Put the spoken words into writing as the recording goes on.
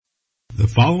The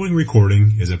following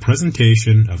recording is a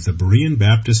presentation of the Berean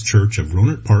Baptist Church of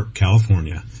Rohnert Park,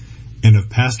 California, and of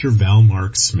Pastor Val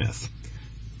Mark Smith.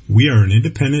 We are an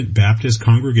independent Baptist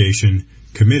congregation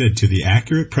committed to the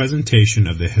accurate presentation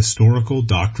of the historical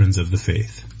doctrines of the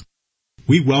faith.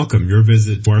 We welcome your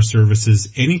visit to our services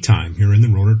anytime here in the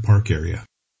Rohnert Park area.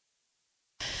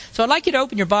 So I'd like you to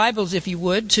open your Bibles, if you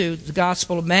would, to the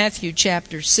Gospel of Matthew,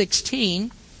 chapter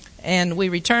 16. And we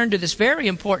return to this very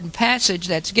important passage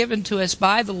that's given to us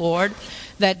by the Lord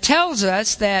that tells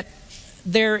us that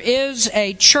there is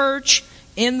a church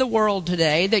in the world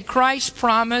today, that Christ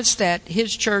promised that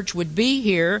His church would be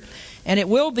here, and it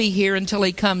will be here until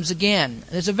He comes again.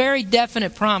 There's a very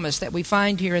definite promise that we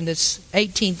find here in this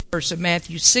 18th verse of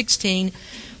Matthew 16,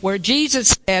 where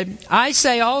Jesus said, "I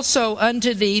say also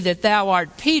unto thee that thou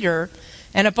art Peter,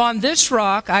 and upon this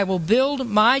rock I will build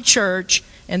my church,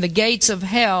 and the gates of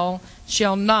hell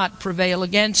shall not prevail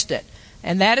against it."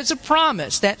 And that is a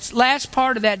promise. That last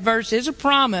part of that verse is a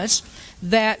promise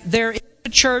that there is a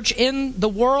church in the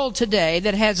world today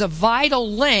that has a vital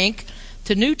link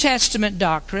to New Testament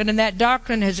doctrine, and that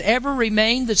doctrine has ever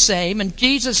remained the same. And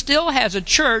Jesus still has a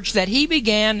church that He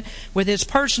began with His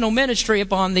personal ministry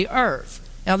upon the earth.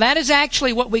 Now that is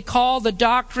actually what we call the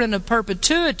doctrine of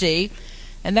perpetuity.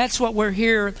 And that's what we're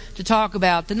here to talk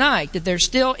about tonight, that there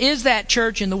still is that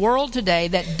church in the world today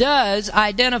that does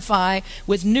identify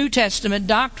with New Testament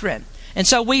doctrine. And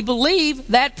so we believe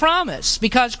that promise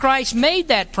because Christ made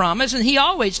that promise, and He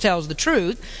always tells the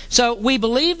truth. So we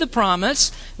believe the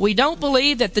promise. We don't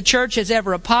believe that the church has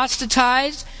ever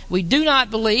apostatized. We do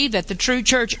not believe that the true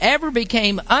church ever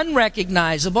became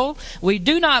unrecognizable. We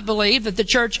do not believe that the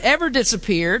church ever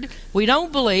disappeared. We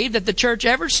don't believe that the church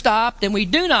ever stopped. And we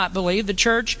do not believe the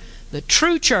church, the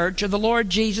true church of the Lord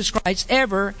Jesus Christ,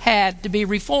 ever had to be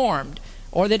reformed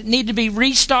or that it needed to be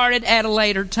restarted at a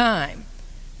later time.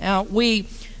 Now, we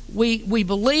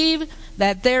believe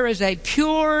that there is a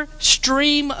pure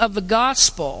stream of the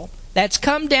gospel that's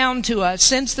come down to us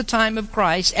since the time of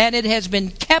Christ, and it has been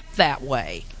kept that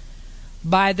way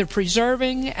by the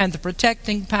preserving and the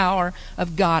protecting power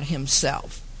of God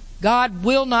Himself. God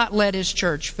will not let His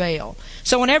church fail.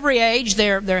 So in every age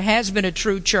there has been a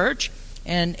true church,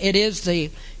 and it is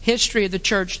the history of the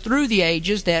church through the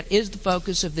ages that is the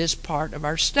focus of this part of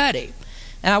our study.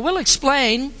 And I will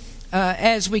explain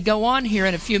as we go on here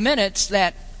in a few minutes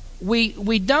that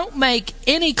we don't make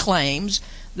any claims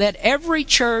that every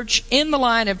church in the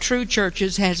line of true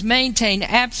churches has maintained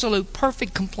absolute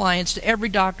perfect compliance to every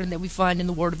doctrine that we find in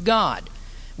the Word of God.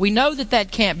 We know that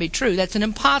that can't be true. That's an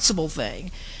impossible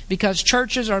thing because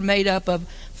churches are made up of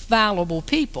fallible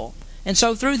people. And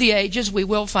so through the ages we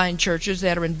will find churches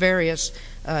that are in various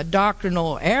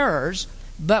doctrinal errors,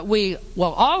 but we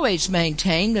will always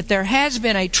maintain that there has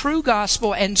been a true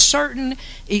gospel and certain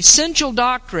essential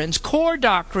doctrines, core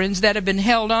doctrines that have been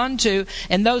held on to,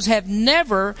 and those have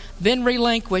never been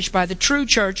relinquished by the true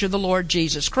church of the Lord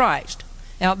Jesus Christ.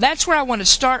 Now, that's where I want to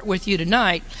start with you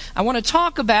tonight. I want to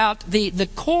talk about the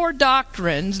core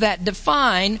doctrines that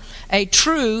define a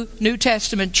true New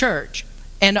Testament church.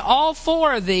 And all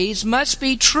four of these must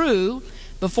be true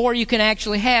before you can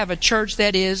actually have a church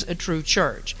that is a true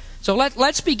church. So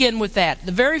let's begin with that.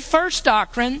 The very first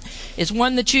doctrine is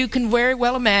one that you can very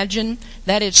well imagine,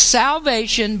 that is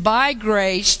salvation by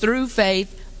grace through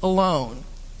faith alone.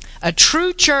 A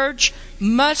true church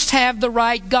must have the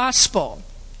right gospel.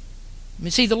 You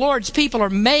see, the Lord's people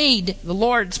are made the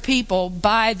Lord's people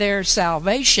by their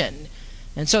salvation.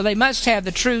 And so they must have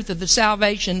the truth of the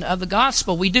salvation of the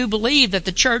gospel. We do believe that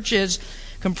the church is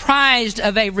comprised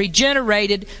of a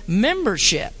regenerated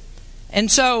membership. And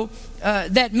so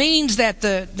that means that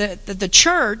the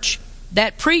church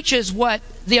that preaches what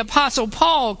the Apostle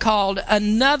Paul called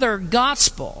another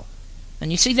gospel,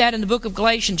 and you see that in the book of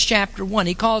Galatians chapter 1,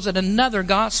 he calls it another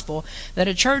gospel, that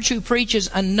a church who preaches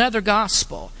another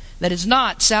gospel that is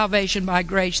not salvation by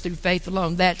grace through faith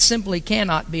alone, that simply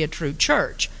cannot be a true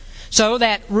church. So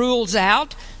that rules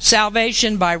out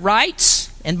salvation by rites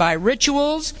and by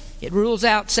rituals. It rules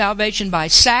out salvation by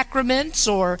sacraments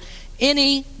or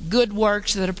any good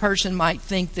works that a person might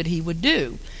think that he would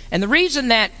do. And the reason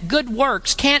that good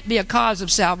works can't be a cause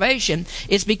of salvation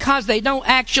is because they don't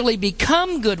actually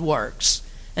become good works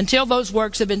until those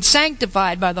works have been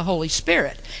sanctified by the Holy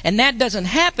Spirit. And that doesn't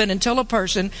happen until a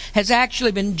person has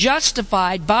actually been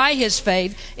justified by his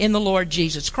faith in the Lord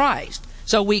Jesus Christ.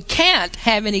 So we can't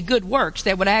have any good works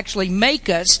that would actually make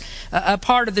us a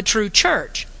part of the true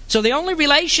church. So the only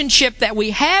relationship that we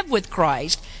have with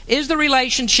Christ is the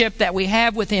relationship that we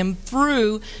have with Him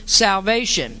through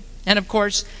salvation. And of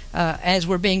course, as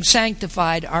we're being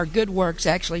sanctified, our good works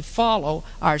actually follow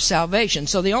our salvation.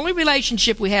 So the only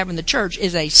relationship we have in the church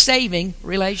is a saving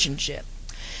relationship.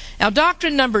 Now,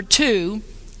 doctrine number 2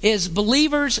 is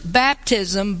believers'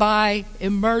 baptism by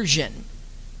immersion.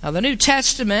 Now, the New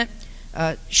Testament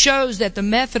shows that the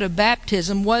method of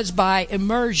baptism was by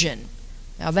immersion.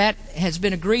 Now, that has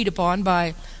been agreed upon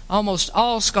by almost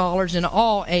all scholars in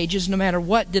all ages, no matter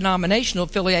what denominational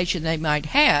affiliation they might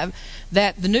have,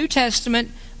 that the New Testament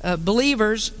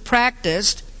believers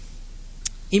practiced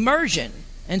immersion.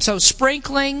 And so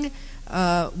sprinkling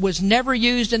was never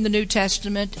used in the New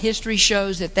Testament. History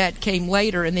shows that that came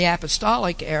later in the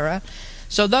apostolic era.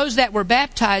 So those that were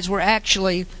baptized were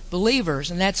actually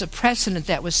believers, and that's a precedent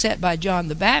that was set by John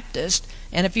the Baptist.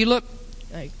 And if you look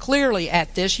clearly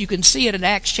at this, you can see it in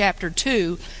Acts chapter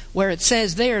 2, where it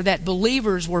says there that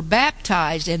believers were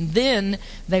baptized and then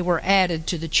they were added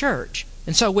to the church.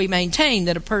 And so we maintain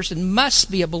that a person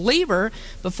must be a believer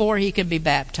before he can be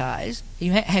baptized.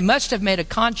 He must have made a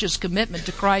conscious commitment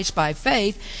to Christ by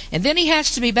faith, and then he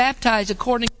has to be baptized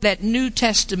according to that New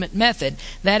Testament method,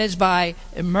 that is by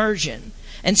immersion.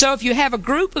 And so if you have a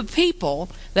group of people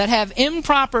that have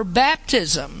improper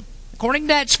baptism, according to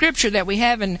that scripture that we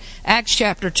have in Acts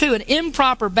chapter 2, an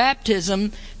improper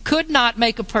baptism could not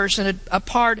make a person a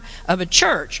part of a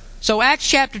church. So Acts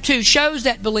chapter 2 shows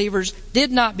that believers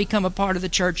did not become a part of the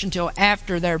church until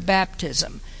after their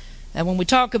baptism. And when we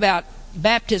talk about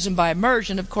baptism by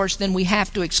immersion, of course, then we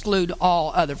have to exclude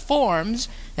all other forms.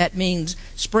 That means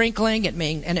sprinkling, it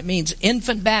means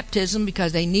infant baptism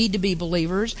because they need to be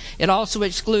believers. It also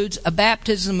excludes a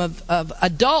baptism of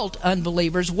adult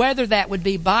unbelievers, whether that would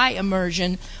be by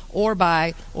immersion or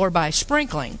by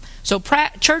sprinkling. So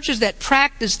churches that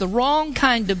practice the wrong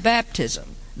kind of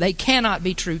baptism, they cannot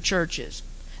be true churches.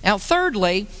 Now,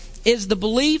 thirdly, is the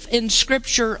belief in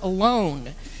Scripture alone.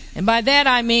 And by that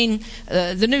I mean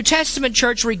the New Testament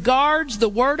church regards the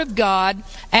Word of God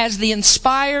as the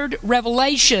inspired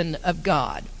revelation of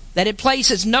God. That it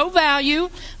places no value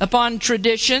upon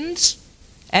traditions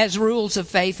as rules of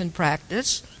faith and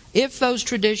practice if those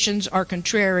traditions are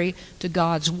contrary to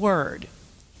God's Word.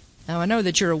 Now, I know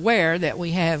that you're aware that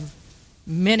we have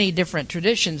many different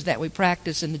traditions that we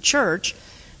practice in the church,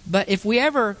 but if we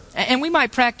ever, and we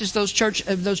might practice those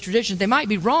traditions, they might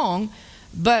be wrong,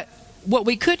 but what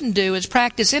we couldn't do is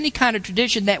practice any kind of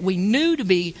tradition that we knew to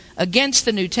be against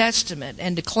the New Testament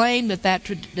and to claim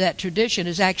that tradition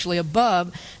is actually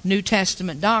above New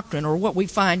Testament doctrine or what we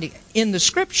find in the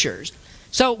Scriptures.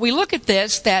 So we look at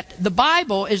this, that the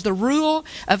Bible is the rule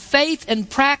of faith and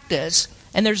practice,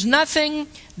 and there's nothing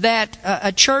that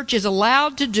a church is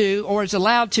allowed to do or is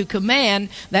allowed to command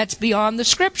that's beyond the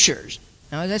Scriptures.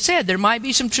 Now, as I said, there might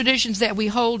be some traditions that we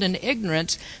hold in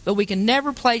ignorance, but we can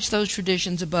never place those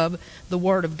traditions above the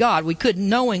Word of God. We couldn't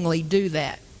knowingly do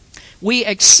that. We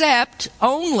accept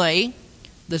only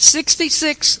the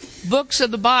 66 books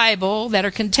of the Bible that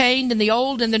are contained in the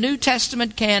Old and the New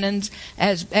Testament canon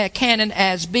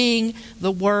as being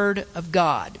the Word of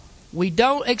God. We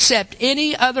don't accept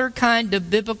any other kind of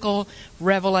biblical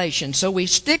revelation. So we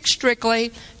stick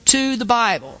strictly to the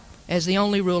Bible as the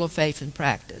only rule of faith and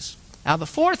practice. Now, the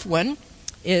fourth one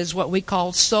is what we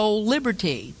call soul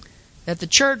liberty, that the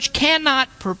church cannot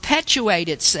perpetuate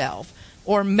itself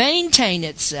or maintain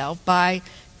itself by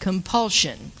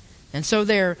compulsion. And so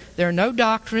there are no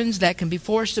doctrines that can be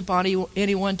forced upon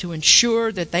anyone to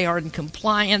ensure that they are in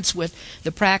compliance with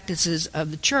the practices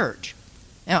of the church.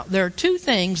 Now, there are two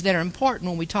things that are important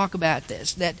when we talk about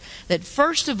this. That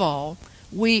first of all,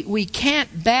 we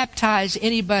can't baptize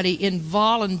anybody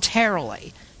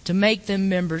involuntarily to make them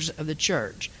members of the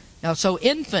church. Now, so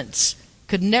infants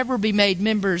could never be made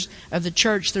members of the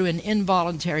church through an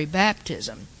involuntary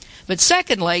baptism. But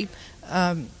secondly,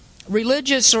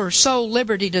 religious or soul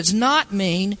liberty does not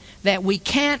mean that we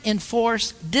can't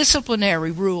enforce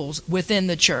disciplinary rules within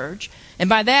the church. And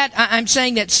by that, I'm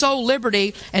saying that soul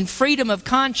liberty and freedom of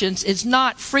conscience is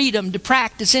not freedom to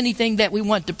practice anything that we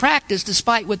want to practice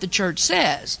despite what the church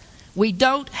says. We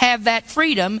don't have that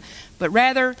freedom, but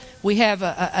rather we have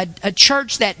a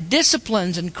church that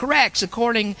disciplines and corrects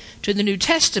according to the New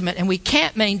Testament, and we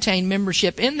can't maintain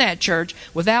membership in that church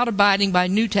without abiding by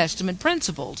New Testament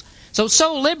principles. So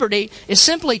soul liberty is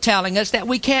simply telling us that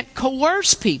we can't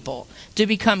coerce people to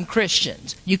become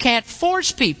Christians. You can't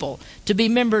force people to be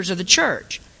members of the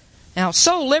church. Now,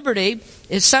 soul liberty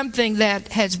is something that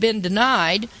has been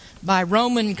denied by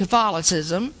Roman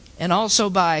Catholicism and also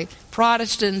by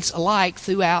Protestants alike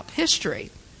throughout history.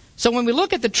 So when we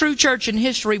look at the true church in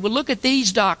history, we look at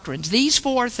these doctrines, these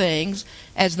four things,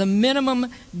 as the minimum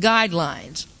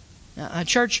guidelines. A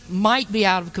church might be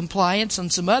out of compliance on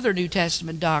some other New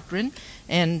Testament doctrine,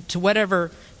 and to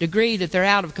whatever degree that they're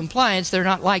out of compliance, they're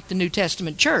not like the New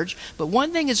Testament church. But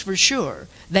one thing is for sure,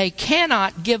 they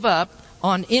cannot give up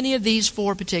on any of these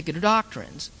four particular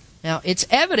doctrines. Now, it's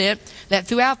evident that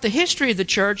throughout the history of the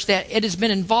church that it has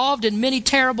been involved in many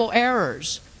terrible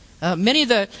errors. Many of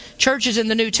the churches in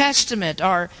the New Testament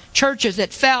are churches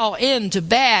that fell into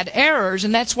bad errors,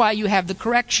 and that's why you have the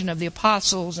correction of the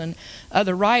apostles and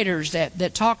other writers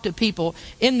that talk to people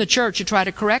in the church to try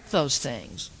to correct those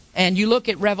things. And you look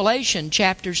at Revelation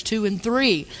chapters 2 and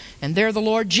 3, and there the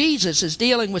Lord Jesus is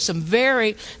dealing with some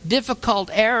very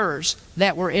difficult errors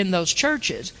that were in those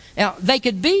churches. Now, they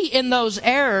could be in those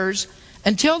errors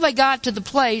until they got to the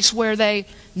place where they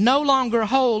no longer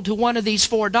hold to one of these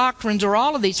four doctrines or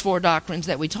all of these four doctrines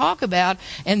that we talk about,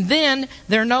 and then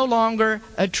they're no longer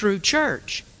a true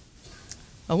church.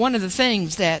 One of the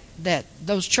things that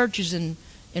those churches in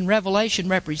Revelation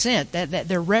represent, that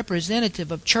they're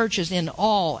representative of churches in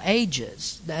all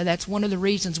ages. That's one of the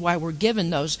reasons why we're given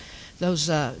those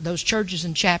churches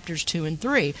in chapters 2 and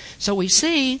 3. So we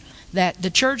see that the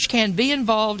church can be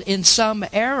involved in some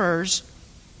errors,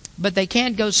 but they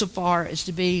can't go so far as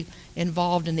to be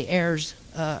involved in the errors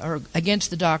or against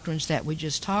the doctrines that we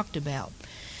just talked about.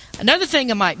 Another thing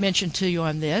I might mention to you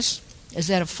on this is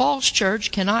that a false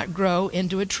church cannot grow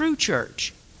into a true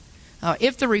church.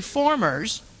 If the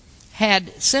reformers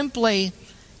had simply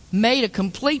made a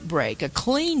complete break, a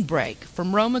clean break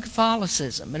from Roman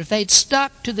Catholicism, and if they'd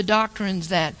stuck to the doctrines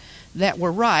that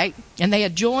were right, and they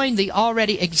had joined the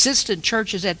already existent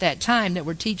churches at that time that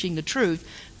were teaching the truth,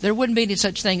 there wouldn't be any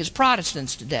such thing as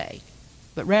Protestants today.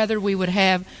 But rather we would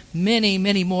have many,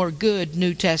 many more good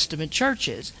New Testament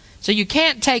churches. So you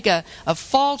can't take a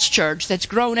false church that's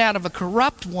grown out of a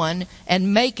corrupt one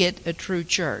and make it a true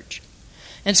church.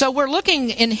 And so we're looking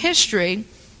in history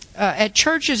at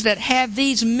churches that have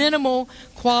these minimal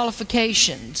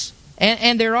qualifications.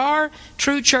 And there are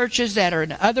true churches that are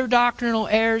in other doctrinal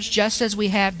errors, just as we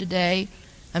have today.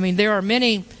 I mean, there are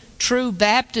many true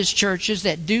Baptist churches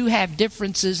that do have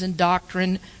differences in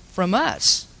doctrine from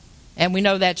us. And we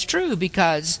know that's true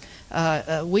because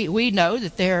we know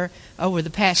that there, over the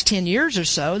past 10 years or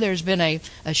so, there's been a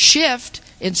shift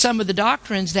in some of the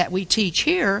doctrines that we teach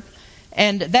here.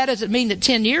 And that doesn't mean that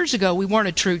 10 years ago we weren't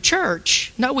a true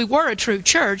church. No, we were a true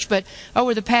church, but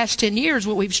over the past 10 years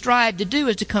what we've strived to do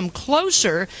is to come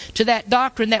closer to that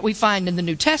doctrine that we find in the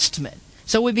New Testament.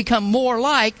 So we become more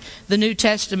like the New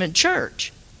Testament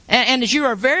church. And as you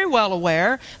are very well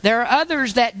aware, there are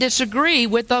others that disagree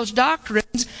with those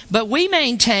doctrines, but we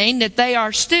maintain that they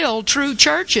are still true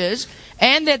churches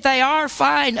and that they are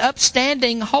fine,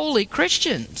 upstanding, holy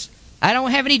Christians. I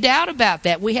don't have any doubt about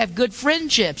that. We have good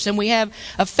friendships and we have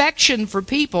affection for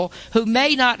people who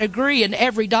may not agree in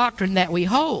every doctrine that we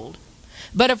hold.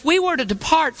 But if we were to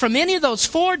depart from any of those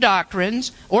four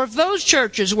doctrines, or if those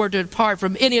churches were to depart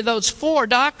from any of those four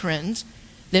doctrines,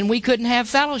 then we couldn't have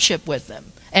fellowship with them.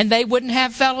 And they wouldn't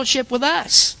have fellowship with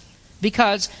us,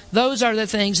 because those are the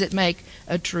things that make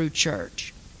a true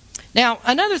church. Now,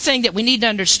 another thing that we need to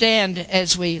understand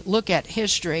as we look at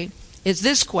history is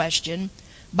this question: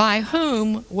 by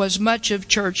whom was much of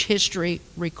church history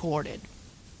recorded?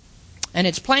 And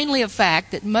it's plainly a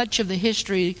fact that much of the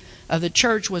history of the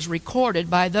church was recorded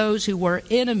by those who were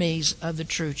enemies of the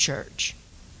true church,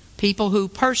 people who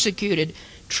persecuted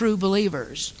true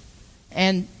believers.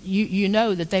 And you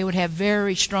know that they would have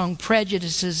very strong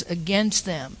prejudices against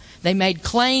them. They made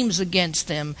claims against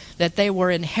them that they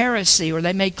were in heresy, or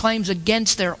they made claims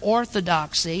against their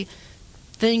orthodoxy,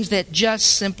 things that just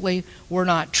simply were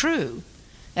not true.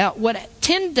 Now, what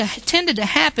tended to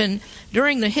happen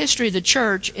during the history of the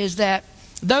church is that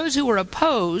those who were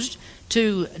opposed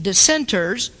to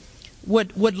dissenters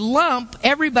would lump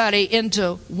everybody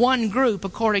into one group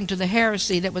according to the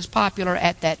heresy that was popular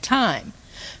at that time.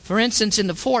 For instance, in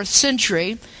the 4th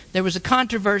century, there was a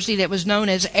controversy that was known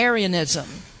as Arianism.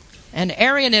 And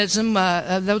Arianism,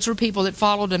 those were people that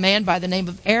followed a man by the name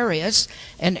of Arius,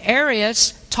 and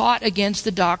Arius taught against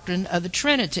the doctrine of the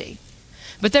Trinity.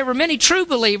 But there were many true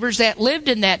believers that lived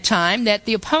in that time that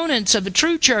the opponents of the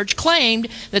true church claimed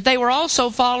that they were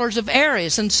also followers of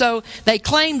Arius. And so they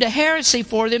claimed a heresy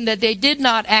for them that they did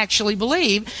not actually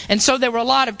believe. And so there were a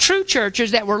lot of true churches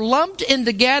that were lumped in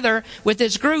together with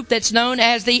this group that's known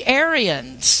as the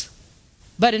Arians.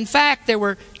 But in fact, there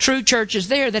were true churches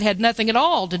there that had nothing at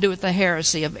all to do with the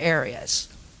heresy of Arius.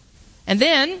 And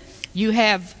then you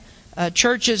have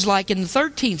churches like in the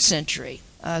 13th century.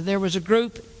 There was a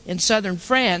group in southern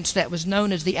France that was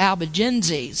known as the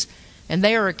Albigenses, and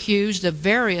they are accused of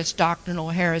various doctrinal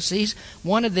heresies.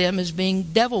 One of them is being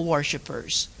devil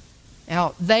worshippers.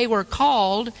 Now, they were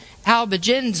called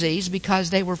Albigenses because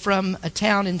they were from a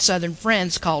town in southern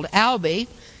France called Albi.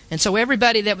 And so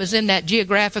everybody that was in that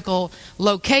geographical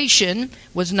location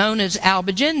was known as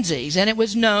Albigenses. And it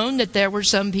was known that there were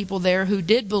some people there who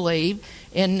did believe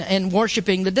in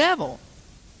worshiping the devil.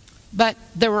 But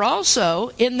there were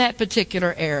also, in that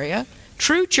particular area,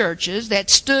 true churches that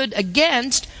stood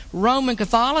against Roman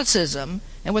Catholicism.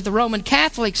 And what the Roman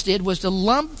Catholics did was to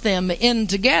lump them in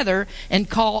together and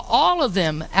call all of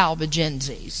them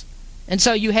Albigenses. And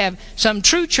so you have some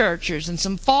true churches and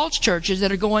some false churches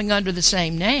that are going under the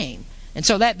same name. And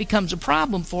so that becomes a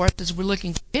problem for us as we're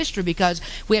looking for history, because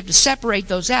we have to separate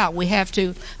those out. We have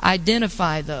to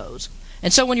identify those.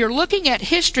 And so when you're looking at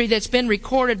history that's been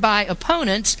recorded by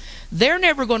opponents, they're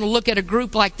never going to look at a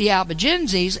group like the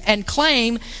Albigenses and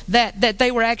claim that they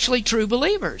were actually true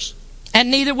believers. And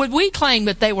neither would we claim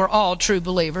that they were all true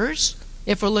believers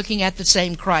if we're looking at the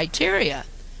same criteria.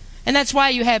 And that's why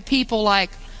you have people like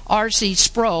R.C.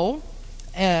 Sproul,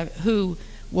 who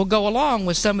will go along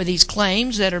with some of these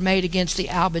claims that are made against the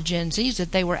Albigenses,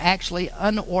 that they were actually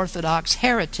unorthodox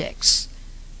heretics.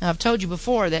 Now, I've told you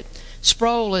before that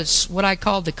Sproul is what I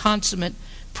call the consummate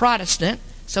Protestant,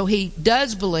 so he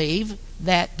does believe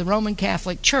that the Roman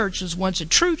Catholic Church was once a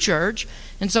true church,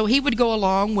 and so he would go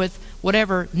along with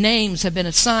whatever names have been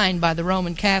assigned by the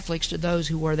Roman Catholics to those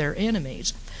who were their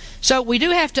enemies. So we do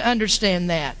have to understand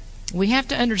that. We have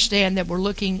to understand that we're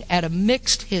looking at a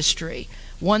mixed history,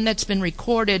 one that's been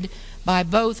recorded by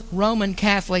both Roman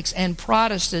Catholics and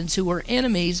Protestants who were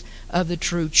enemies of the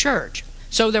true church.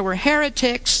 So there were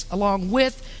heretics along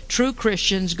with true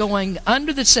Christians going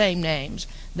under the same names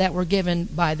that were given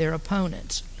by their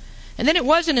opponents. And then it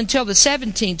wasn't until the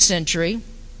 17th century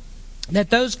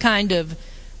that those kind of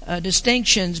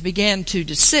distinctions began to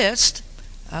desist.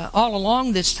 All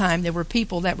along this time there were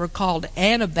people that were called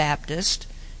Anabaptist,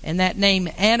 and that name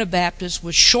Anabaptist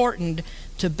was shortened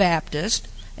to Baptist.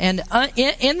 And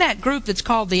in that group that's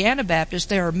called the Anabaptists,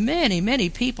 there are many, many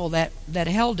people that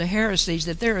held to heresies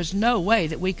that there is no way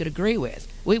that we could agree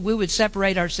with. We would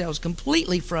separate ourselves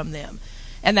completely from them.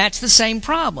 And that's the same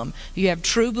problem. You have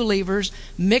true believers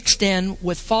mixed in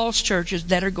with false churches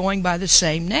that are going by the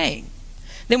same name.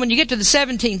 Then when you get to the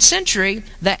 17th century,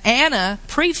 the Ana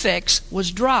prefix was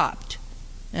dropped.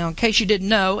 Now, in case you didn't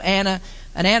know, an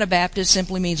Anabaptist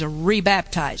simply means a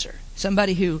rebaptizer.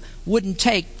 Somebody who wouldn't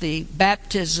take the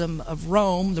baptism of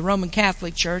Rome, the Roman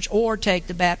Catholic Church, or take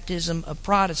the baptism of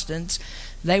Protestants.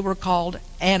 They were called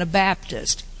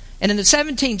Anabaptist. And in the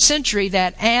 17th century,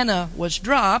 that Ana was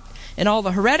dropped, and all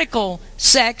the heretical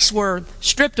sects were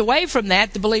stripped away from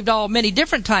that. They believed all many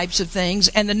different types of things,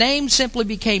 and the name simply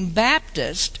became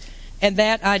Baptist, and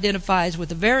that identifies with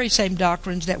the very same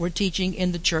doctrines that we're teaching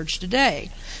in the church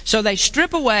today. So they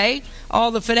strip away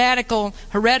all the fanatical,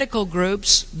 heretical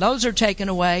groups. Those are taken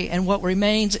away, and what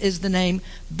remains is the name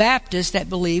Baptist that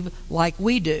believe like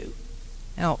we do.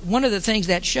 Now, one of the things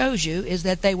that shows you is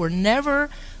that they were never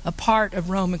a part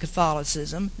of Roman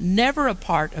Catholicism, never a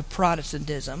part of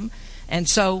Protestantism, and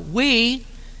so we,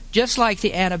 just like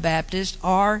the Anabaptists,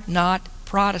 are not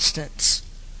Protestants.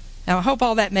 Now, I hope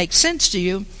all that makes sense to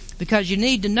you, because you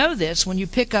need to know this when you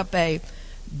pick up a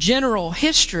general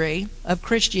history of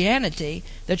Christianity,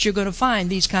 that you're going to find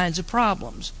these kinds of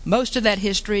problems. Most of that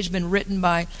history has been written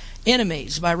by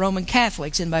enemies, by Roman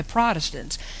Catholics and by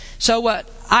Protestants. So what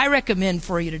I recommend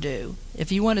for you to do,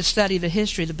 if you want to study the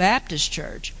history of the Baptist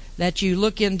Church, that you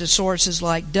look into sources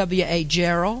like W.A.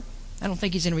 Jarrell. I don't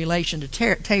think he's in relation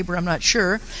to Tabor, I'm not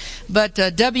sure. But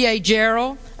W.A.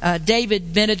 Jarrell,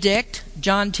 David Benedict,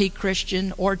 John T.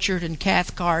 Christian, Orchard and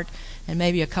Cathcart, and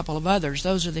maybe a couple of others.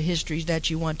 Those are the histories that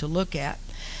you want to look at.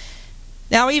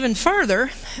 Now, even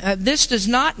further, this does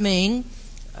not mean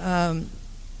that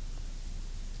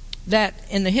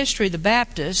in the history of the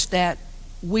Baptists that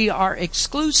we are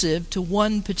exclusive to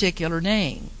one particular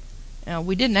name. Now,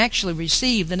 we didn't actually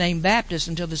receive the name Baptist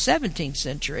until the 17th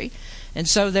century, and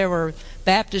so there were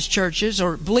Baptist churches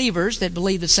or believers that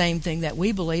believe the same thing that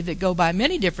we believe that go by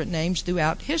many different names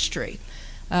throughout history.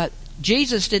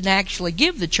 Jesus didn't actually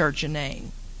give the church a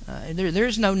name.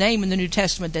 There's no name in the New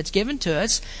Testament that's given to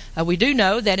us. We do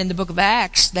know that in the book of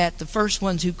Acts that the first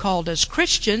ones who called us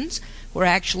Christians were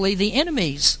actually the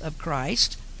enemies of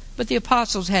Christ, but the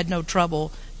apostles had no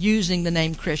trouble using the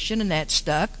name Christian, and that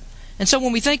stuck. And so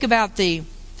when we think about the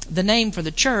name for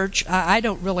the church, I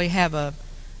don't really have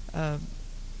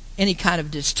any kind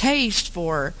of distaste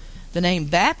for the name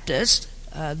Baptist.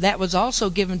 That was also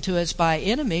given to us by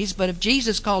enemies. But if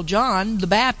Jesus called John the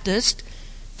Baptist,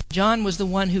 John was the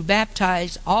one who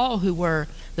baptized all who were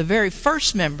the very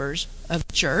first members of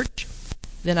the church.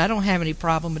 then I don't have any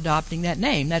problem adopting that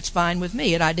name. That's fine with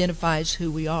me. It identifies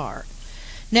who we are.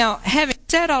 Now, having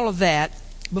said all of that,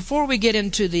 before we get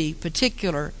into the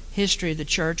particular history of the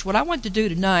church, what I want to do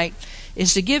tonight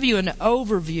is to give you an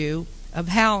overview of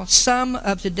how some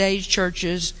of today's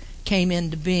churches came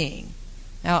into being.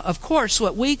 Now, of course,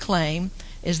 what we claim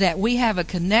is that we have a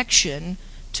connection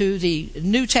to the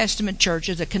New Testament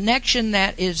churches, a connection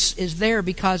that is there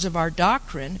because of our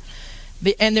doctrine.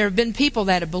 And there have been people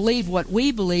that have believed what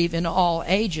we believe in all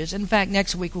ages. In fact,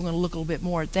 next week we're going to look a little bit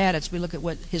more at that as we look at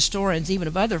what historians, even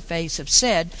of other faiths, have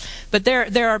said. But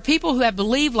there are people who have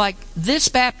believed like this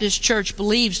Baptist church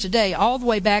believes today, all the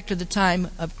way back to the time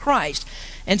of Christ.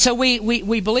 And so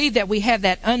we believe that we have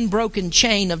that unbroken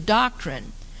chain of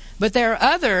doctrine. But there are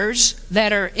others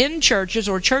that are in churches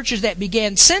or churches that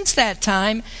began since that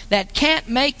time that can't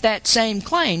make that same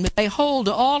claim. But they hold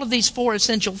to all of these four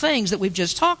essential things that we've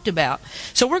just talked about.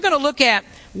 So we're going to look at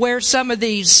where some of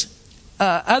these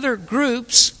other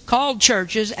groups called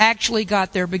churches actually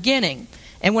got their beginning.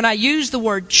 And when I use the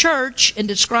word church in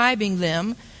describing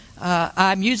them,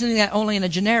 I'm using that only in a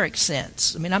generic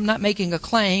sense. I mean, I'm not making a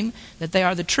claim that they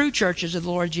are the true churches of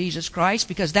the Lord Jesus Christ,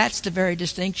 because that's the very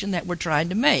distinction that we're trying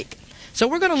to make. So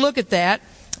we're going to look at that,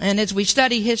 and as we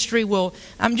study history,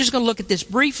 I'm just going to look at this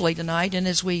briefly tonight, and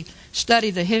as we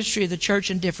study the history of the church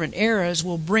in different eras,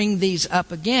 we'll bring these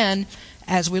up again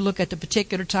as we look at the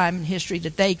particular time in history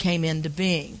that they came into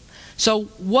being. So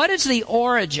what is the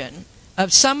origin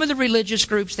of some of the religious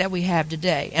groups that we have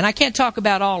today? And I can't talk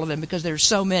about all of them because there's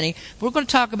so many. But we're going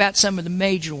to talk about some of the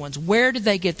major ones. Where did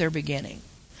they get their beginning?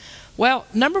 Well,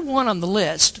 number one on the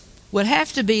list would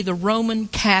have to be the Roman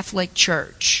Catholic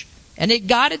Church. And it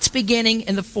got its beginning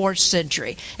in the 4th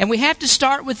century. And we have to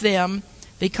start with them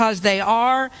because they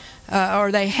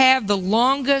they have the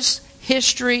longest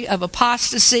history of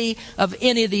apostasy of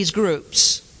any of these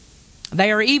groups.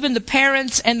 They are even the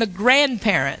parents and the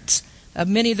grandparents of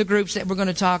many of the groups that we're going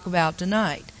to talk about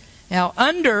tonight. Now,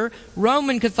 under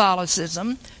Roman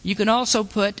Catholicism, you can also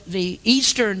put the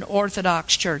Eastern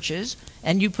Orthodox churches,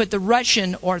 and you put the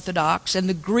Russian Orthodox and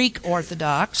the Greek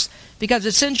Orthodox, because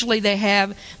essentially they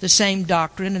have the same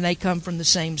doctrine and they come from the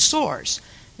same source.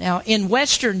 Now, in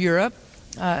Western Europe,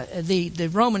 the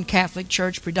Roman Catholic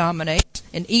Church predominates.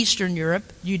 In Eastern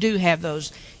Europe, you do have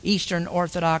those Eastern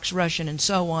Orthodox, Russian, and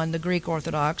so on, the Greek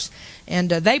Orthodox, and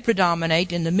they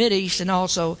predominate in the Mideast and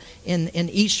also in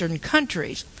Eastern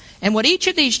countries. And what each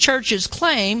of these churches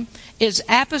claim is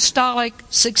apostolic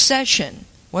succession.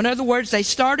 Well, in other words, they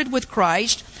started with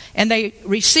Christ, and they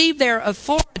received their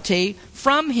authority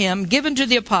from Him, given to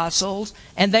the apostles,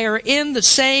 and they are in the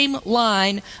same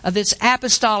line of this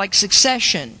apostolic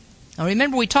succession. Now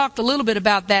remember, we talked a little bit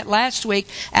about that last week.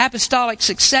 Apostolic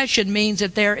succession means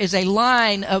that there is a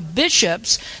line of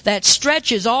bishops that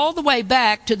stretches all the way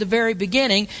back to the very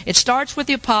beginning. It starts with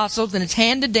the apostles, and it's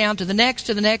handed down to the next,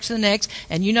 to the next, to the next.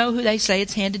 And you know who they say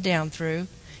it's handed down through?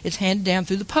 It's handed down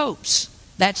through the popes.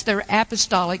 That's their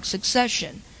apostolic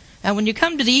succession. Now, when you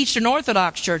come to the Eastern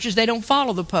Orthodox churches, they don't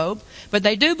follow the Pope, but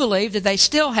they do believe that they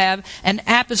still have an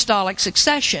apostolic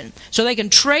succession. So they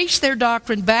can trace their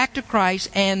doctrine back to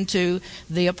Christ and to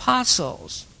the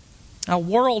apostles. Now,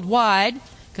 worldwide,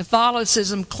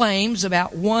 Catholicism claims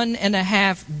about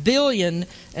 1.5 billion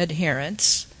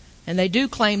adherents, and they do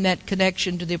claim that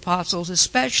connection to the apostles,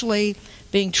 especially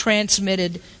being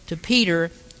transmitted to Peter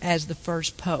as the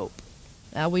first pope.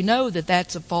 Now, we know that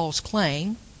that's a false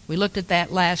claim. We looked at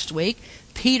that last week.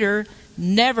 Peter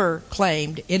never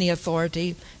claimed any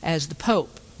authority as the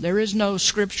Pope. There is no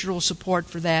scriptural support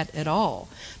for that at all.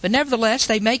 But nevertheless,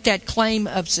 they make that claim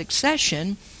of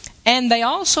succession, and they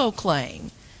also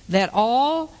claim that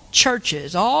all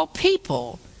churches, all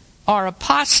people, are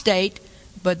apostate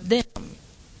but them.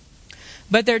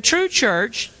 But their true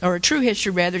church, or true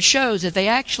history rather, shows that they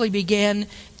actually began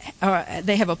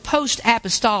they have a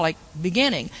post-apostolic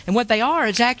beginning. And what they are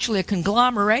is actually a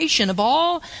conglomeration of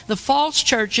all the false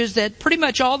churches, that pretty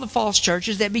much all the false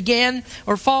churches that began,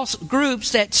 or false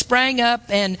groups that sprang up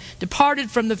and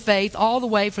departed from the faith all the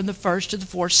way from the 1st to the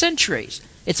 4th centuries.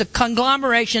 It's a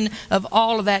conglomeration of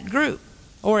all of that group.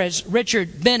 Or as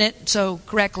Richard Bennett so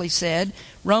correctly said,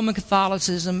 Roman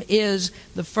Catholicism is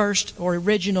the first or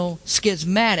original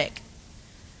schismatic.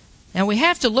 Now we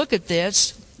have to look at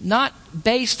this not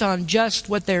based on just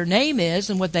what their name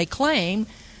is and what they claim,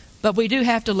 but we do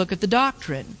have to look at the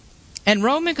doctrine. And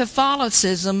Roman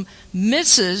Catholicism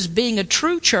misses being a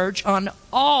true church on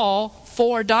all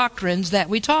four doctrines that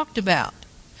we talked about.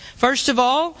 First of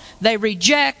all, they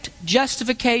reject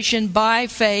justification by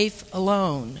faith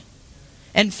alone.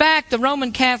 In fact, the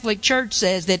Roman Catholic Church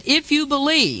says that if you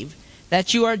believe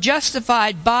that you are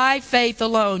justified by faith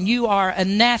alone, you are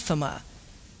anathema.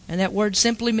 And that word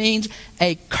simply means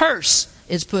a curse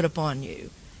is put upon you.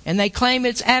 And they claim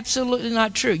it's absolutely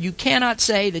not true. You cannot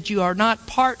say that you are not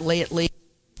partly, at least,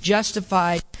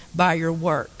 justified by your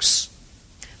works.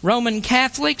 Roman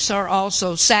Catholics are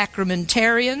also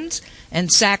sacramentarians and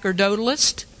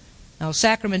sacerdotalists. Now,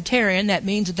 sacramentarian, that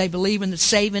means that they believe in the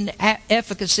saving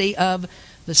efficacy of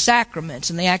the sacraments.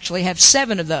 And they actually have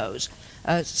 7 of those.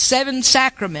 7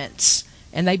 sacraments.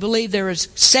 And they believe there is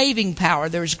saving power.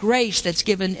 There is grace that's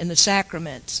given in the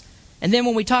sacraments. And then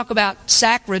when we talk about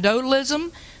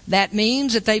sacerdotalism, that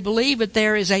means that they believe that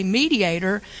there is a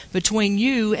mediator between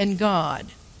you and God.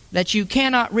 That you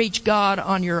cannot reach God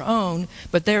on your own,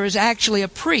 but there is actually a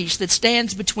priest that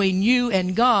stands between you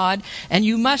and God, and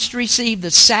you must receive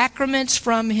the sacraments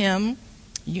from him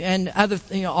and other,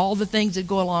 all the things that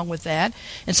go along with that.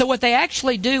 And so what they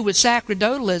actually do with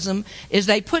sacerdotalism is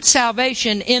they put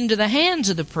salvation into the hands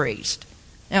of the priest.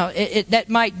 Now, that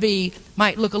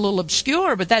might look a little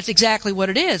obscure, but that's exactly what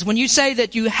it is. When you say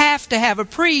that you have to have a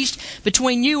priest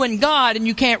between you and God, and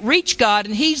you can't reach God,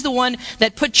 and he's the one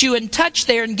that puts you in touch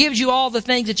there and gives you all the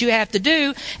things that you have to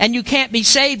do, and you can't be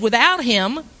saved without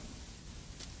him,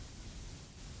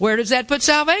 where does that put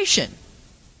salvation?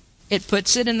 It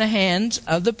puts it in the hands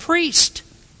of the priest.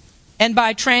 And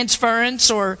by transference,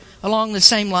 or along the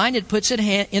same line, it puts it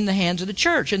in the hands of the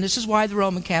church. And this is why the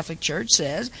Roman Catholic Church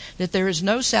says that there is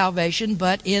no salvation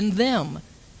but in them.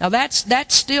 Now that's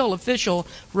still official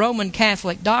Roman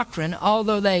Catholic doctrine,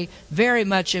 although they very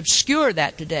much obscure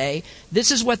that today.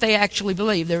 This is what they actually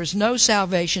believe. There is no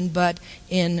salvation but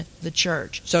in the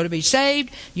church. So to be saved,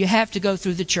 you have to go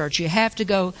through the church. You have to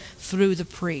go through the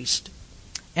priest.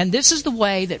 And this is the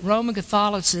way that Roman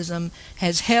Catholicism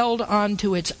has held on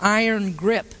to its iron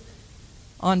grip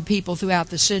on people throughout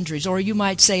the centuries, or you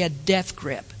might say a death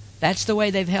grip. That's the way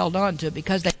they've held on to it,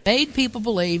 because they made people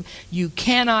believe you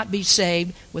cannot be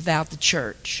saved without the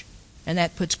church. And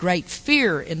that puts great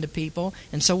fear into people,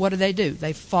 and so what do?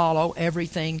 They follow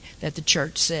everything that the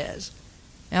church says.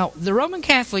 Now, the Roman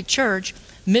Catholic Church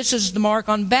misses the mark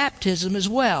on baptism as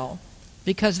well,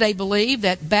 because they believe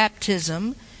that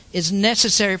baptism is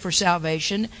necessary for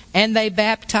salvation, and they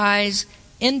baptize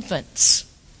infants.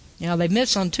 They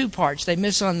miss on 2 parts. They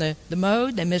miss on the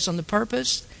mode, they miss on the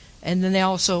purpose, and then they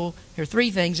also, there are 3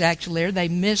 things actually there, they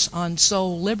miss on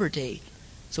soul liberty.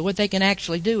 So what they can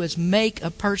actually do is make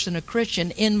a person a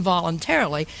Christian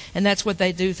involuntarily, and that's what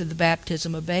they do through the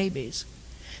baptism of babies.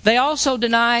 They also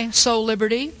deny soul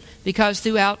liberty because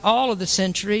throughout all of the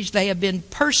centuries they have been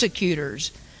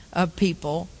persecutors of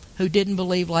people who didn't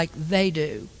believe like they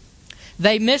do.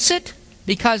 They miss it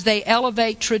because they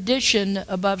elevate tradition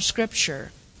above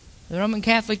Scripture. The Roman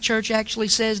Catholic Church actually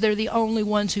says they're the only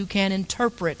ones who can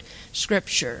interpret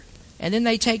Scripture. And then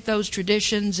they take those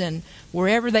traditions, and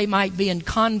wherever they might be in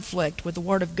conflict with the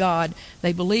Word of God,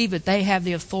 they believe that they have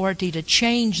the authority to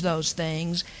change those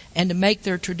things and to make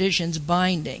their traditions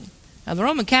binding. Now, the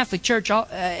Roman Catholic Church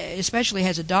especially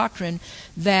has a doctrine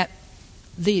that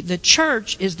the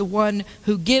church is the one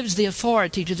who gives the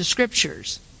authority to the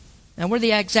Scriptures. Now, we're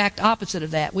the exact opposite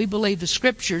of that. We believe the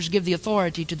Scriptures give the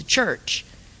authority to the church.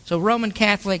 So Roman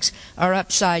Catholics are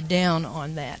upside down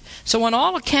on that. So on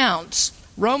all accounts,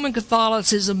 Roman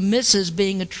Catholicism misses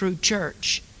being a true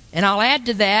church. And I'll add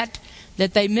to that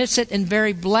they miss it in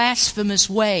very blasphemous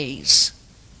ways.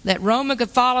 That Roman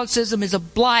Catholicism is a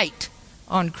blight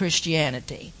on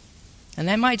Christianity. And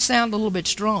that might sound a little bit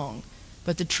strong,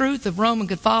 but the truth of Roman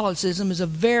Catholicism is a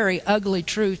very ugly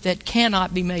truth that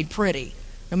cannot be made pretty,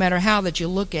 no matter how that you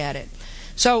look at it.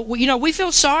 So, we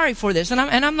feel sorry for this. And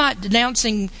I'm not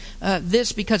denouncing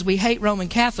this because we hate Roman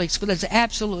Catholics, but that's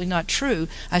absolutely not true.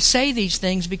 I say these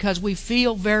things because we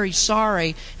feel very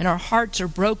sorry and our hearts are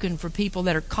broken for people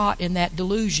that are caught in that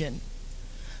delusion.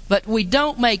 But we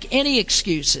don't make any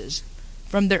excuses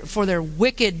for their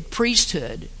wicked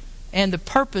priesthood and the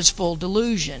purposeful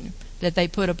delusion that they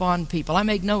put upon people. I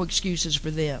make no excuses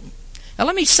for them. Now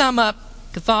let me sum up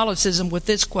Catholicism with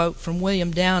this quote from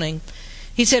William Downing.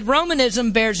 He said,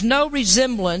 "Romanism bears no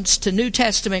resemblance to New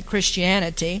Testament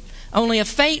Christianity, only a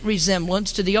faint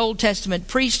resemblance to the Old Testament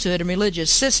priesthood and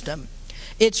religious system.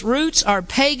 Its roots are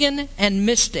pagan and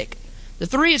mystic. The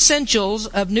 3 essentials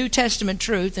of New Testament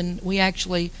truth," and we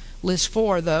actually list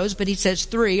 4 of those, but he says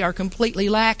 3 are completely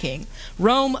lacking.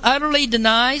 Rome utterly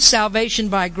denies salvation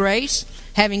by grace,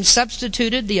 having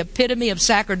substituted the epitome of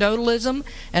sacerdotalism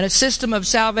and a system of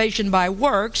salvation by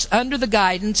works under the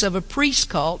guidance of a priest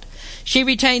cult. She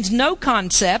retains no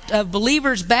concept of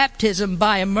believers' baptism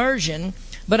by immersion,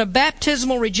 but a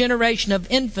baptismal regeneration of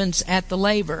infants at the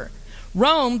laver.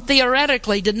 Rome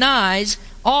theoretically denies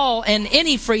all and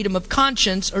any freedom of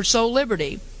conscience or soul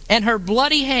liberty, and her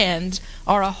bloody hands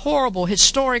are a horrible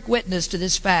historic witness to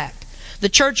this fact. The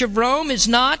Church of Rome is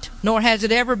not, nor has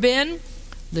it ever been,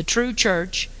 the true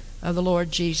church of the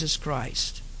Lord Jesus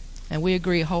Christ. And we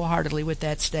agree wholeheartedly with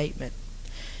that statement.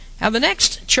 Now, the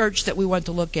next church that we want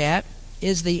to look at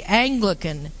is the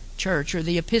Anglican Church, or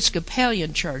the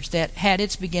Episcopalian Church, that had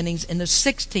its beginnings in the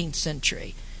 16th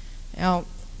century. Now,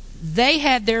 they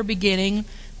had their beginning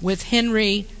with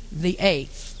Henry VIII.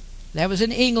 That was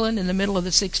in England in the middle of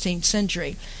the 16th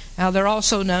century. Now, they're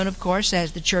also known, of course,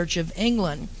 as the Church of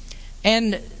England.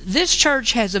 And this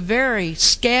church has a very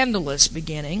scandalous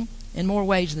beginning, in more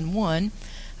ways than one.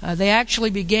 They actually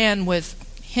began with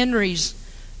Henry's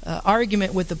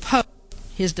argument with the Pope,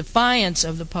 his defiance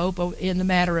of the Pope in the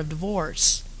matter of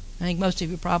divorce. I think most of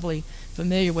you are probably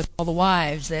familiar with all the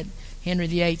wives that Henry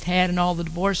VIII had and all the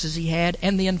divorces he had,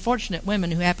 and the unfortunate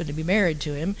women who happened to be married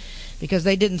to him because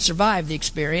they didn't survive the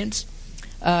experience.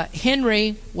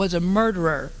 Henry was a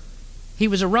murderer. He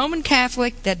was a Roman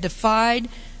Catholic that defied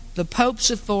the Pope's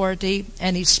authority,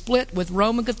 and he split with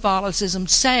Roman Catholicism,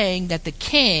 saying that the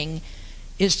king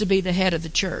is to be the head of the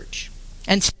church.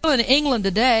 And still in England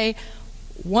today,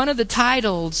 one of the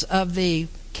titles of the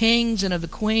kings and of the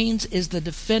queens is the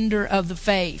defender of the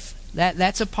faith.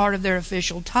 That's a part of their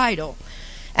official title.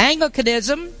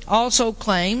 Anglicanism also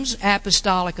claims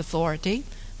apostolic authority.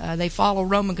 They follow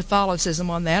Roman Catholicism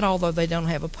on that, although they don't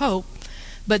have a pope.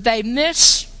 But they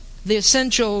miss the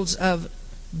essentials of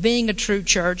being a true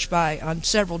church on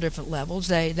several different levels.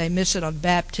 They miss it on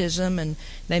baptism, and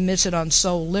they miss it on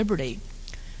soul liberty.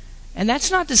 And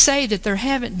that's not to say that there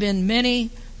haven't been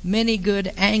many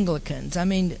good Anglicans. I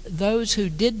mean, those who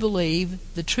did believe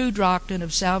the true doctrine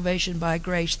of salvation by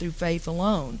grace through faith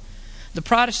alone. The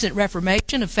Protestant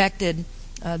Reformation affected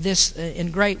this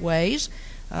in great ways.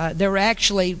 There were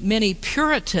actually many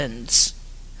Puritans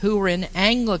who were in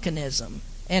Anglicanism.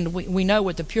 And we know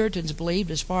what the Puritans believed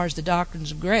as far as the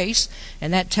doctrines of grace,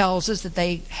 and that tells us that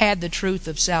they had the truth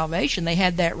of salvation. They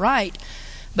had that right.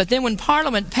 But then when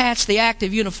Parliament passed the Act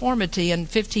of Uniformity in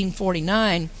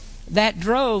 1549, that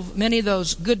drove many of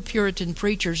those good Puritan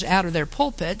preachers out of their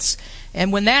pulpits.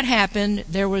 And when that happened,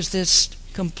 there was this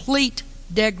complete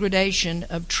degradation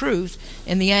of truth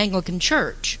in the Anglican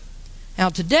Church. Now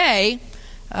today,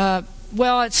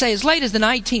 I'd say as late as the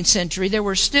 19th century, there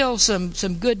were still some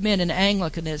good men in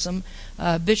Anglicanism.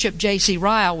 Bishop J.C.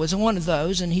 Ryle was one of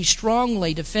those, and he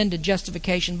strongly defended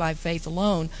justification by faith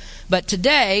alone. But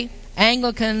today,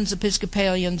 Anglicans,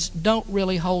 Episcopalians don't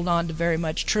really hold on to very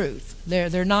much truth.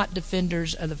 They're not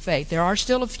defenders of the faith. There are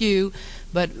still a few,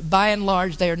 but by and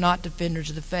large, they are not defenders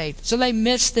of the faith. So they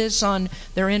miss this on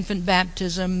their infant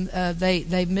baptism.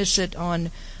 They miss it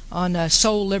on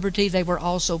soul liberty. They were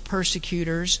also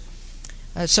persecutors.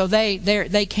 So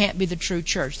they can't be the true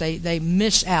church. They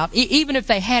miss out. Even if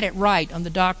they had it right on the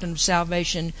doctrine of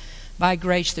salvation by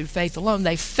grace through faith alone,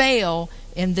 they fail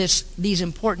in these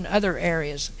important other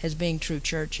areas as being true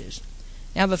churches.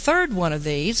 Now the third one of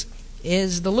these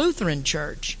is the Lutheran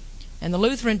Church. And the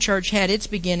Lutheran Church had its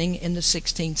beginning in the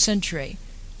 16th century.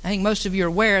 I think most of you are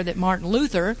aware that Martin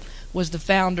Luther was the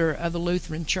founder of the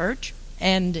Lutheran Church,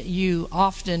 and you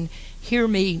often hear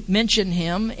me mention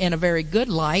him in a very good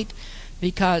light,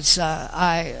 because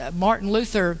Martin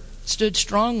Luther stood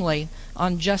strongly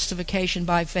on justification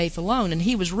by faith alone, and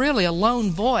he was really a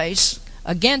lone voice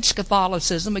against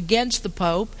Catholicism, against the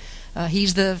Pope.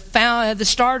 He's the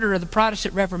starter of the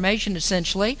Protestant Reformation,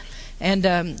 essentially,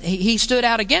 and he stood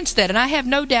out against that. And I have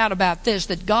no doubt about this,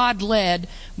 that God led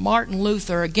Martin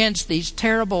Luther against these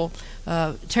terrible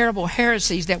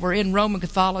heresies that were in Roman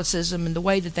Catholicism and the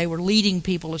way that they were leading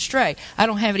people astray. I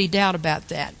don't have any doubt about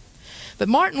that. But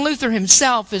Martin Luther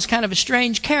himself is kind of a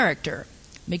strange character,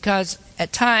 because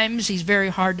at times he's very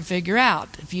hard to figure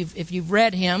out. If you've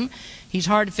read him, he's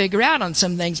hard to figure out on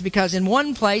some things, because in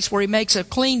one place where he makes a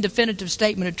clean, definitive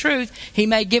statement of truth, he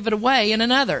may give it away in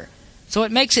another. So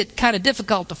it makes it kind of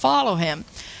difficult to follow him.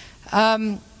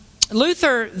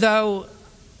 Luther, though,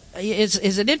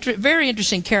 is a very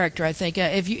interesting character, I think.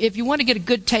 If you want to get a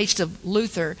good taste of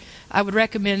Luther, I would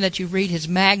recommend that you read his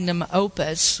magnum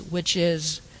opus, which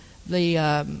is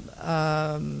I'm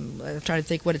trying to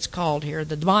think what it's called here,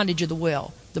 The Bondage of the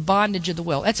Will. The Bondage of the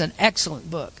Will. That's an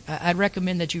excellent book. I'd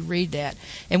recommend that you read that.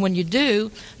 And when you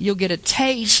do, you'll get a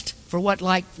taste for what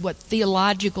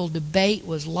theological debate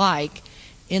was like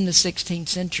in the 16th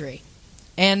century.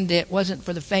 And it wasn't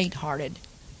for the faint-hearted.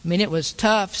 I mean, it was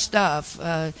tough stuff.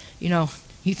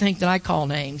 You think that I call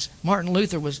names. Martin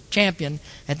Luther was champion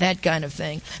at that kind of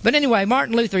thing. But anyway,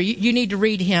 Martin Luther, you need to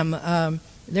read him.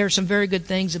 There are some very good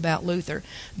things about Luther.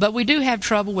 But we do have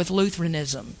trouble with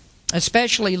Lutheranism,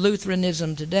 especially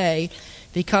Lutheranism today,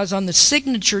 because on the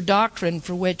signature doctrine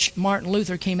for which Martin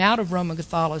Luther came out of Roman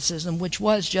Catholicism, which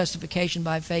was justification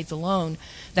by faith alone,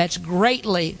 that's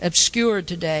greatly obscured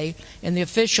today in the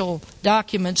official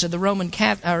documents of the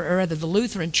the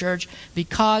Lutheran Church,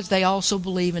 because they also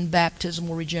believe in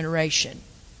baptismal regeneration,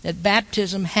 that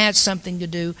baptism has something to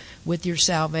do with your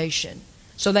salvation.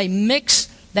 So they mix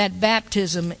that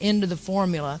baptism into the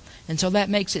formula, and so that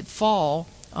makes it fall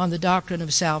on the doctrine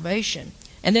of salvation.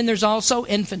 And then there's also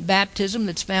infant baptism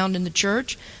that's found in the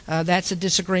church. That's a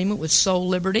disagreement with soul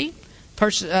liberty.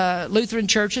 Lutheran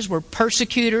churches were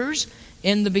persecutors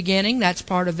in the beginning. That's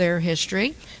part of their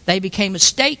history. They became a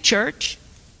state church,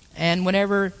 and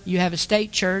whenever you have a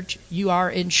state church, you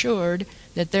are ensured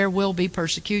that there will be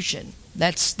persecution.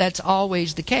 That's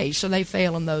always the case, so they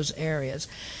fail in those areas.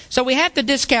 So we have to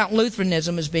discount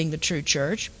Lutheranism as being the true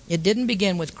church. It didn't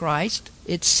begin with Christ.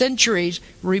 It's centuries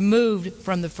removed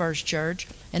from the first church,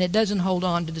 and it doesn't hold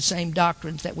on to the same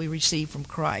doctrines that we receive from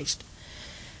Christ.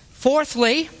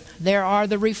 Fourthly, there are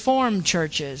the Reformed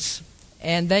churches,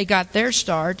 and they got their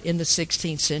start in the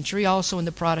 16th century, also in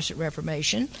the Protestant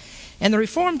Reformation. And the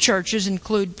Reformed churches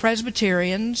include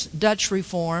Presbyterians, Dutch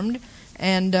Reformed,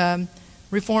 and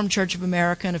Reformed Church of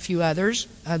America, and a few others.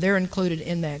 They're included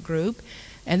in that group.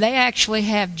 And they actually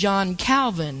have John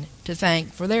Calvin to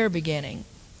thank for their beginning.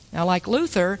 Now, like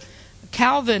Luther,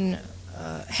 Calvin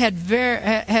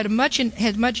had much in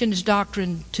his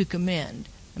doctrine to commend.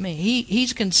 I mean,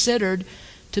 he's considered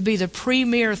to be the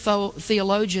premier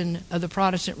theologian of the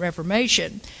Protestant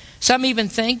Reformation. Some even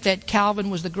think that Calvin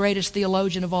was the greatest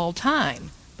theologian of all time,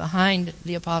 behind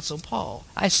the Apostle Paul.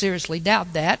 I seriously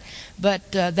doubt that,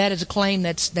 but that is a claim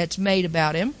that's made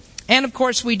about him. And, of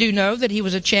course, we do know that he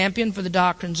was a champion for the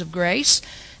doctrines of grace,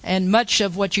 and much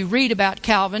of what you read about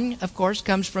Calvin, of course,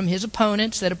 comes from his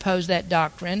opponents that oppose that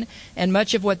doctrine, and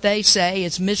much of what they say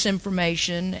is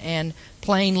misinformation and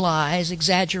plain lies,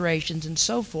 exaggerations, and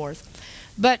so forth.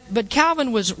 But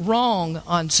Calvin was wrong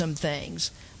on some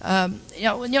things.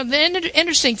 The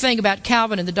interesting thing about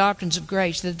Calvin and the doctrines of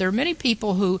grace, that there are many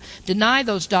people who deny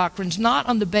those doctrines not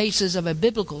on the basis of a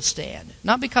biblical stand,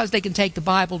 not because they can take the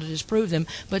Bible to disprove them,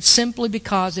 but simply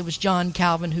because it was John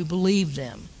Calvin who believed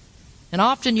them. And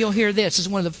often you'll hear this as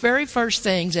one of the very first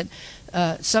things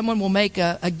that someone will make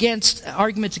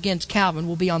arguments against Calvin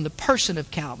will be on the person of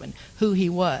Calvin, who he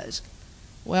was.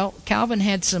 Well, Calvin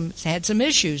had some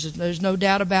issues. There's no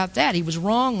doubt about that. He was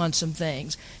wrong on some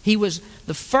things. He was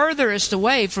the furthest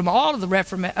away from all of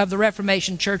the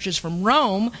Reformation churches from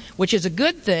Rome, which is a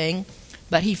good thing,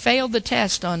 but he failed the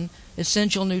test on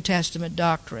essential New Testament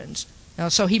doctrines. Now,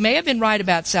 so he may have been right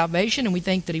about salvation, and we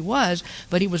think that he was,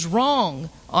 but he was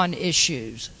wrong on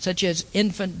issues such as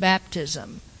infant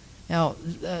baptism. Now,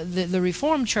 the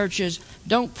Reformed churches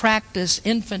don't practice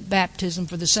infant baptism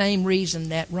for the same reason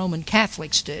that Roman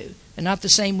Catholics do, and not the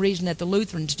same reason that the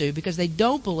Lutherans do, because they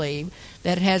don't believe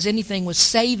that it has anything with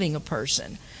saving a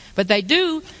person. But they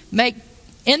do make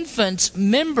infants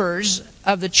members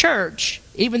of the church,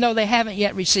 even though they haven't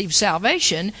yet received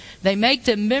salvation. They make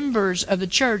them members of the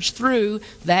church through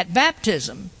that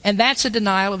baptism, and that's a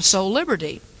denial of soul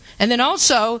liberty. And then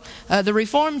also, the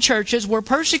Reformed churches were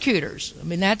persecutors. I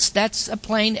mean, that's a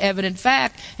plain, evident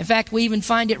fact. In fact, we even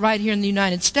find it right here in the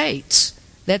United States,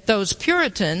 that those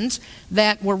Puritans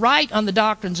that were right on the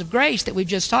doctrines of grace that we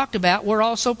just talked about were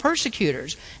also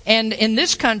persecutors. And in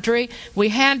this country, we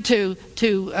had to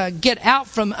get out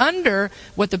from under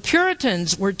what the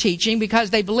Puritans were teaching,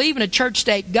 because they believe in a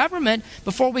church-state government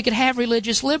before we could have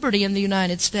religious liberty in the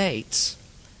United States.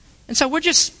 And so we're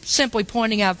just simply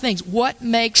pointing out things. What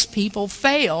makes people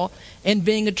fail in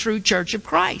being a true church of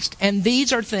Christ? And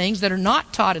these are things that are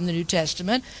not taught in the New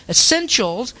Testament,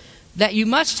 essentials that you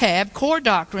must have, core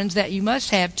doctrines that you must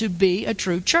have to be a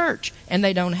true church, and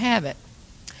they don't have it.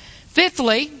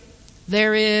 Fifthly,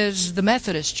 there is the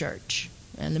Methodist Church.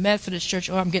 And the Methodist Church,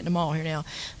 I'm getting them all here now.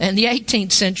 In the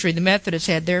 18th century, the Methodists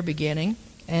had their beginning,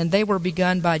 and they were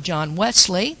begun by John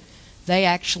Wesley. They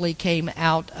actually came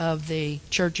out of the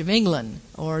Church of England,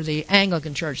 or the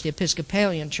Anglican Church, the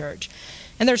Episcopalian Church.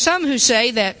 And there are some who say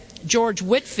that George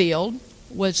Whitefield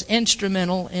was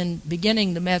instrumental in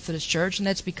beginning the Methodist Church, and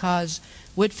that's because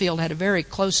Whitefield had a very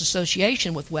close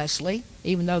association with Wesley,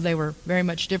 even though they were very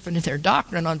much different in their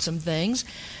doctrine on some things.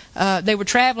 They were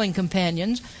traveling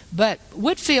companions, but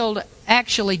Whitefield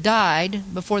actually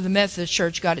died before the Methodist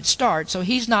Church got its start, so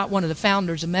he's not one of the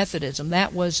founders of Methodism.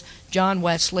 That was John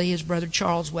Wesley, his brother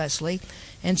Charles Wesley.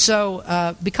 And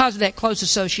so because of that close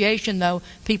association, though,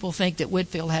 people think that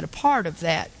Whitefield had a part of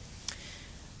that.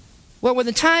 Well, at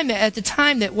the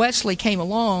time that Wesley came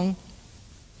along,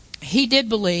 he did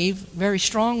believe, very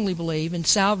strongly believe, in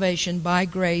salvation by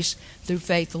grace through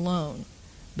faith alone.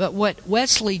 But what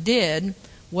Wesley did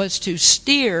was to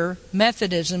steer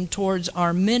Methodism towards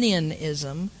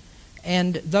Arminianism,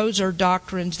 and those are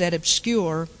doctrines that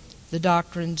obscure the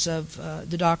doctrine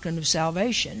of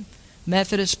salvation.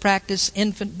 Methodists practice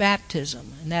infant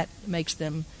baptism, and that makes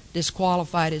them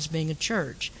disqualified as being a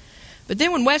church. But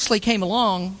then when Wesley came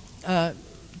along,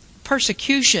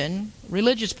 persecution,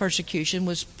 religious persecution,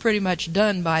 was pretty much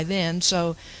done by then,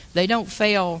 so they don't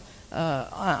fail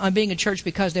on being a church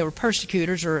because they were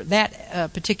persecutors or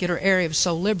that particular area of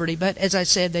soul liberty, but as I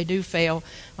said, they do fail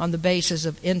on the basis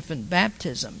of infant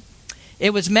baptism.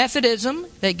 It was Methodism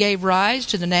that gave rise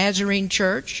to the Nazarene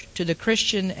Church, to the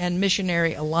Christian and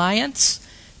Missionary Alliance,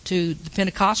 to the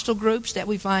Pentecostal groups that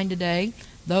we find today.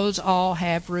 Those all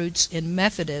have roots in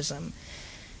Methodism.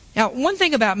 Now, one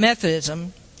thing about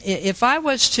Methodism, if I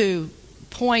was to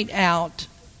point out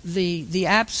the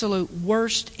absolute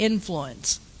worst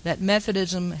influence that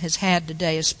Methodism has had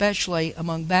today, especially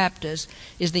among Baptists,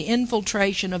 is the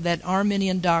infiltration of that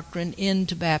Arminian doctrine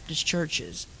into Baptist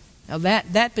churches. Now,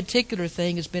 that particular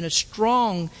thing has been a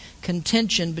strong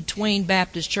contention between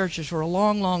Baptist churches for a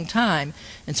long, long time,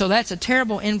 and so that's a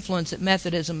terrible influence that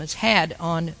Methodism has had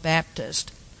on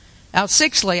Baptists. Now,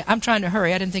 sixthly, I'm trying to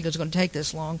hurry. I didn't think it was going to take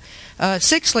this long.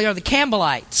 Sixthly are the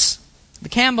Campbellites. The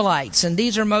Campbellites, and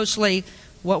these are mostly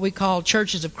what we call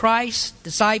churches of Christ,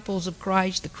 disciples of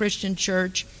Christ, the Christian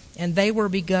church, and they were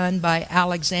begun by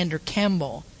Alexander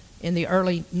Campbell in the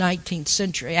early 19th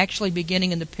century, actually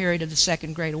beginning in the period of the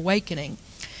Second Great Awakening.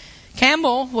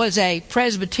 Campbell was a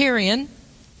Presbyterian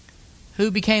who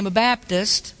became a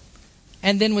Baptist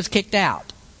and then was kicked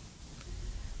out.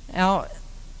 Now,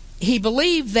 he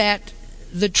believed that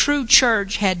the true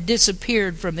church had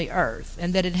disappeared from the earth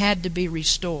and that it had to be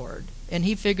restored, and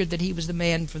he figured that he was the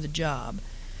man for the job.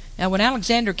 Now, when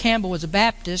Alexander Campbell was a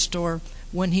Baptist, or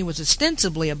when he was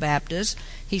ostensibly a Baptist,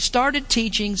 he started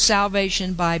teaching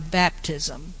salvation by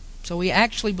baptism. So he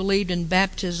actually believed in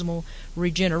baptismal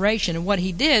regeneration. And what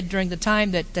he did during the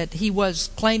time that he was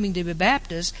claiming to be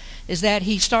Baptist is that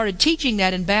he started teaching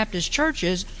that in Baptist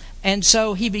churches, and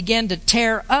so he began to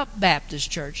tear up Baptist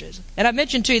churches. And I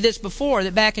mentioned to you this before,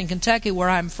 that back in Kentucky, where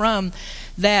I'm from,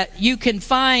 that you can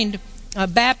find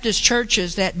Baptist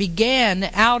churches that began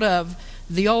out of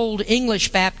the old English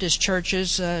Baptist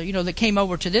churches, that came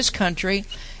over to this country,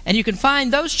 and you can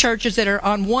find those churches that are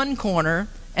on one corner,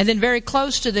 and then very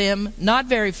close to them, not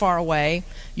very far away,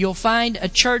 you'll find a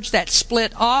church that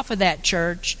split off of that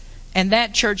church, and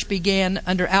that church began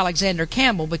under Alexander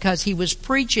Campbell because he was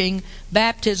preaching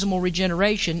baptismal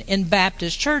regeneration in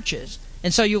Baptist churches.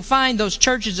 And so you'll find those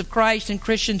churches of Christ and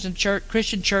Christian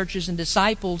churches and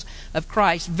disciples of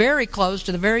Christ very close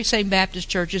to the very same Baptist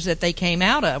churches that they came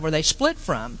out of or they split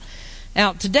from.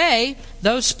 Now, today,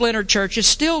 those splintered churches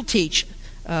still teach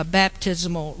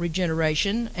baptismal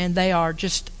regeneration, and they are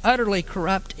just utterly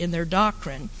corrupt in their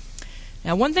doctrine.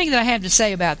 Now, one thing that I have to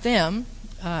say about them,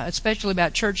 especially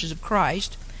about churches of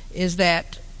Christ, is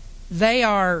that they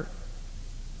are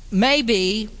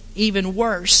maybe even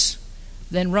worse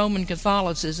than Roman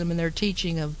Catholicism in their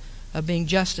teaching of being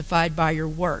justified by your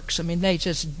works. I mean, they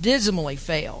just dismally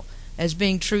fail as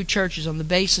being true churches on the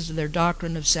basis of their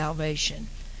doctrine of salvation.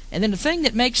 And then the thing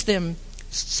that makes them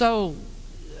so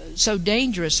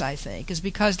dangerous, I think, is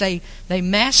because they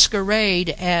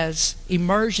masquerade as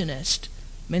immersionist.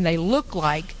 I mean, they look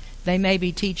like they may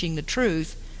be teaching the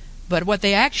truth, but what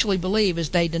they actually believe is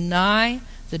they deny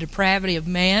the depravity of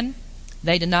man,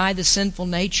 they deny the sinful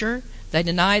nature, they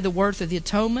deny the worth of the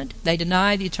atonement, they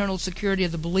deny the eternal security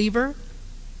of the believer.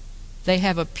 They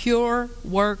have a pure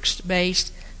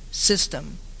works-based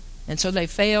system, and so they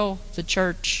fail the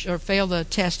church, or fail the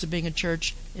test of being a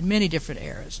church in many different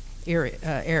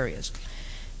areas.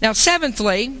 Now,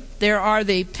 seventhly, there are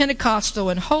the Pentecostal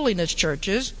and holiness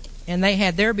churches, and they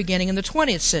had their beginning in the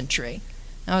 20th century.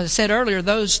 Now, as I said earlier,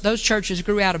 those churches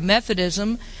grew out of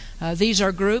Methodism. These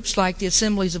are groups like the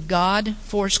Assemblies of God,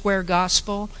 Foursquare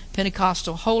Gospel,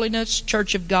 Pentecostal Holiness,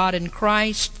 Church of God in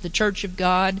Christ, the Church of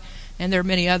God, and there are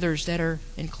many others that are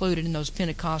included in those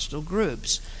Pentecostal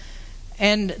groups.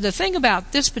 And the thing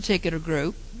about this particular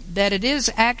group, that it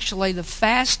is actually the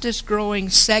fastest growing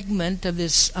segment of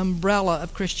this umbrella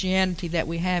of Christianity that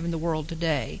we have in the world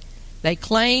today. They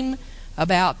claim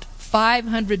about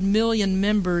 500 million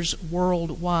members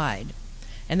worldwide.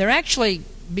 And they're actually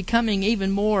becoming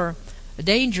even more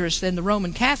dangerous than the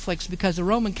Roman Catholics, because the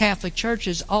Roman Catholic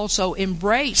churches also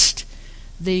embraced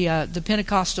the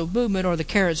Pentecostal movement or the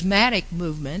charismatic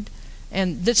movement,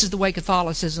 And this is the way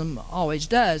Catholicism always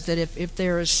does, that if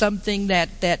there is something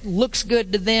that looks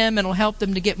good to them and will help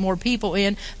them to get more people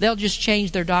in, they'll just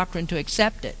change their doctrine to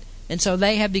accept it. And so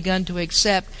they have begun to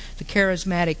accept the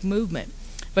charismatic movement.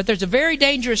 But there's a very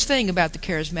dangerous thing about the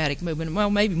charismatic movement, well,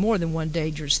 maybe more than one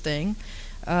dangerous thing,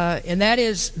 and that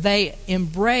is they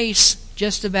embrace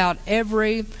just about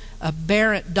every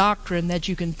aberrant doctrine that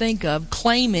you can think of,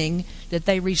 claiming that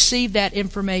they receive that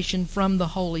information from the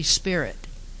Holy Spirit.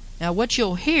 Now, what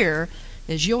you'll hear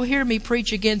is you'll hear me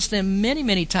preach against them many,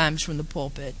 many times from the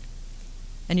pulpit.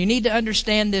 And you need to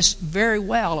understand this very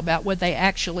well about what they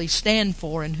actually stand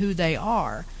for and who they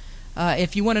are.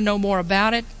 If you want to know more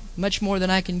about it, much more than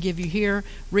I can give you here,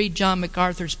 read John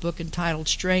MacArthur's book entitled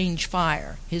Strange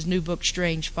Fire, his new book,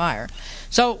 Strange Fire.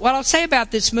 So what I'll say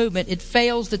about this movement, it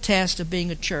fails the test of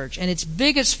being a church. And its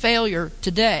biggest failure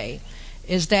today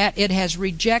is that it has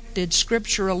rejected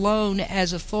Scripture alone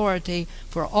as authority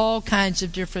for all kinds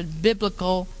of different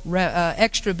biblical,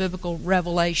 extra-biblical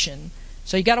revelation.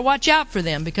 So you got to watch out for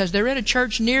them, because they're in a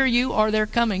church near you or they're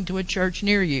coming to a church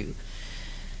near you.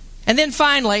 And then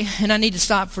finally, and I need to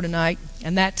stop for tonight,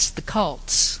 and that's the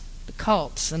cults. The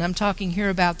cults. And I'm talking here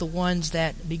about the ones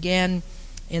that began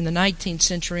in the 19th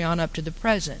century on up to the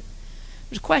present.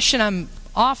 There's a question I'm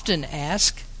often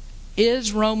asked: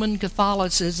 is Roman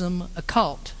Catholicism a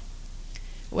cult?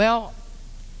 Well,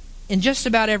 in just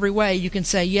about every way you can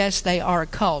say yes, they are a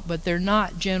cult, but they're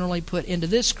not generally put into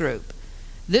this group.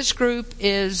 This group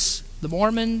is the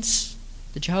Mormons,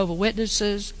 the Jehovah's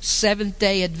Witnesses,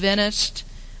 Seventh-day Adventists,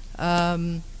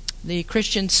 the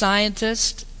Christian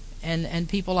Scientists, and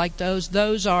people like those.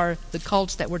 Those are the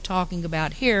cults that we're talking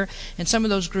about here, and some of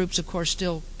those groups, of course,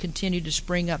 still continue to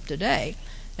spring up today.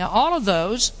 Now, all of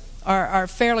those are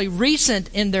fairly recent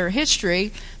in their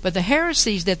history, but the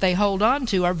heresies that they hold on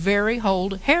to are very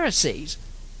old heresies.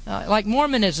 Like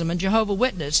Mormonism and Jehovah's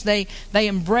Witness, they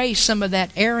embrace some of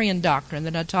that Arian doctrine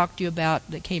that I talked to you about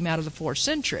that came out of the 4th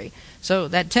century. So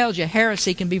that tells you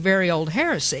heresy can be very old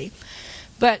heresy.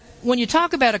 But when you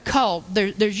talk about a cult,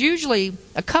 there's usually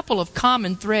a couple of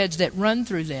common threads that run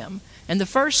through them. And the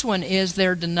first one is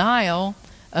their denial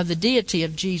of the deity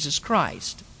of Jesus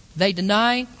Christ. They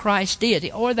deny Christ's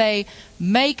deity, or they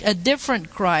make a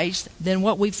different Christ than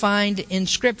what we find in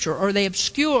Scripture, or they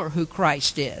obscure who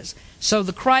Christ is. So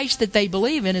the Christ that they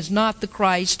believe in is not the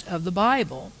Christ of the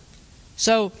Bible.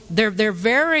 So they're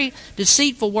very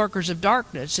deceitful workers of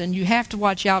darkness, and you have to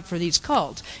watch out for these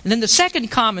cults. And then the second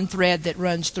common thread that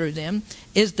runs through them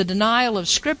is the denial of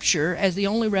Scripture as the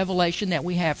only revelation that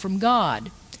we have from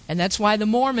God. And that's why the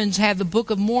Mormons have the Book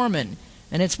of Mormon.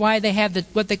 And it's why they have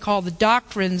what they call the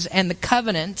doctrines and the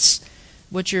covenants,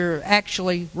 which are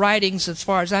actually writings, as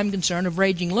far as I'm concerned, of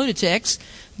raging lunatics.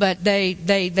 But they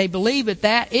believe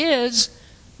that is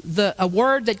a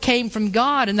word that came from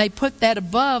God, and they put that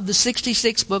above the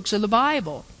 66 books of the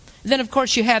Bible. Then, of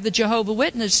course, you have the Jehovah's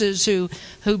Witnesses who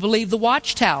believe the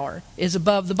Watchtower is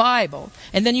above the Bible.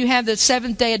 And then you have the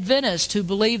Seventh-day Adventists who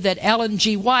believe that Ellen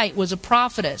G. White was a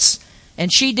prophetess,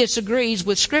 and she disagrees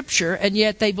with Scripture, and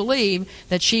yet they believe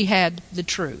that she had the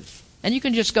truth. And you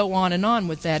can just go on and on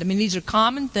with that. I mean, these are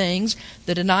common things: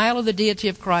 the denial of the deity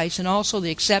of Christ, and also the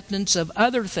acceptance of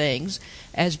other things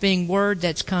as being word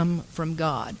that's come from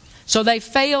God. So they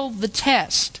fail the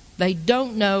test. They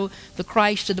don't know the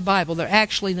Christ of the Bible. They're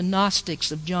actually the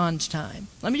Gnostics of John's time.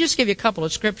 Let me just give you a couple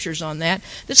of scriptures on that.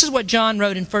 This is what John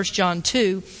wrote in 1 John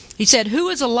 2. He said, "Who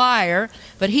is a liar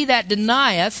but he that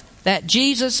denieth that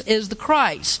Jesus is the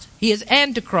Christ? He is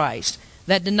Antichrist,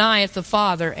 that denieth the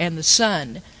Father and the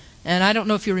Son." And I don't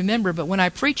know if you remember, but when I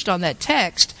preached on that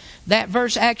text, that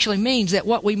verse actually means that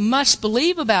what we must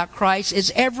believe about Christ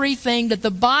is everything that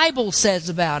the Bible says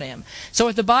about Him. So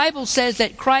if the Bible says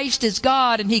that Christ is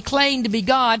God and He claimed to be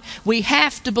God, we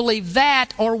have to believe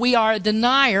that, or we are a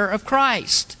denier of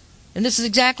Christ. And this is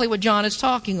exactly what John is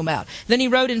talking about. Then he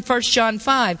wrote in 1 John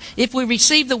 5, "If we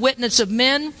receive the witness of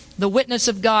men, the witness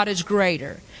of God is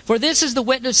greater. For this is the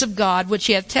witness of God, which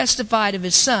he hath testified of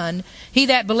his Son. He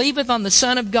that believeth on the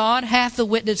Son of God hath the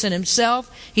witness in himself.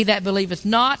 He that believeth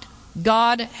not,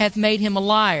 God hath made him a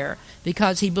liar,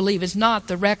 because he believeth not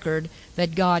the record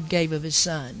that God gave of his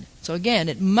Son." So again,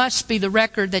 it must be the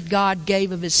record that God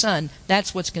gave of his Son.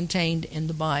 That's what's contained in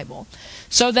the Bible.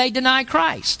 So they deny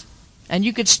Christ. And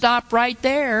you could stop right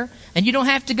there, and you don't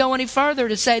have to go any further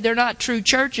to say they're not true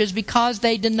churches, because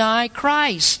they deny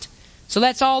Christ. So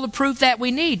that's all the proof that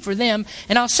we need for them.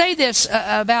 And I'll say this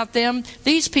about them: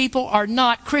 these people are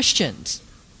not Christians.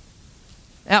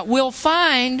 We'll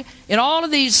find in all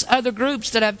of these other groups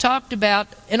that I've talked about,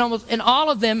 in all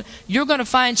of them, you're going to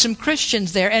find some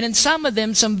Christians there, and in some of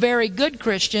them, some very good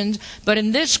Christians. But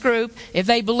in this group, if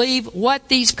they believe what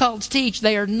these cults teach,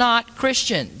 they are not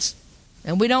Christians.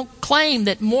 And we don't claim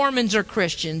that Mormons are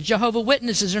Christians, Jehovah's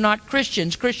Witnesses are not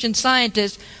Christians, Christian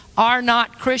Scientists are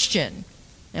not Christian.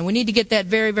 And we need to get that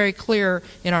very, very clear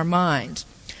in our minds.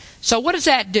 So what does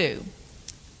that do?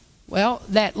 Well,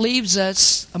 that leaves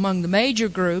us among the major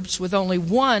groups with only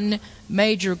one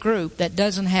major group that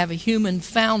doesn't have a human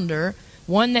founder,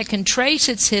 one that can trace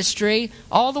its history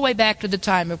all the way back to the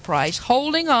time of Christ,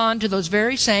 holding on to those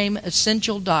very same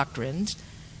essential doctrines.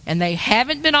 And they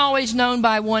haven't been always known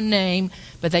by one name,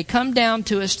 but they come down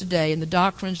to us today in the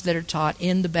doctrines that are taught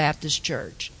in the Baptist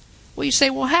Church. Well, you say,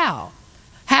 well, how?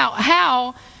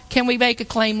 How can we make a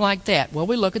claim like that? Well,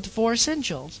 we look at the four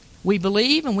essentials. We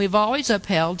believe and we've always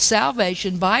upheld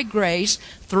salvation by grace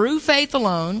through faith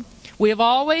alone. We have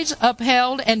always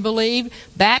upheld and believed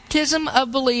baptism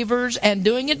of believers and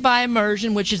doing it by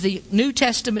immersion, which is the New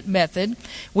Testament method.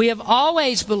 We have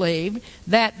always believed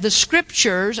that the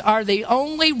Scriptures are the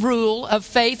only rule of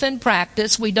faith and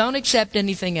practice. We don't accept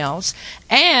anything else.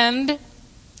 And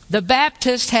the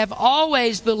Baptists have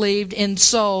always believed in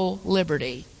soul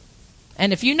liberty.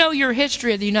 And if you know your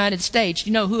history of the United States,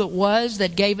 you know who it was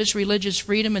that gave us religious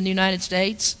freedom in the United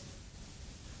States?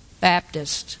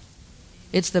 Baptist.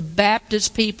 It's the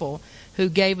Baptist people who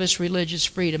gave us religious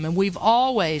freedom. And we've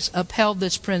always upheld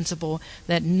this principle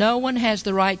that no one has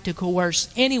the right to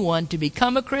coerce anyone to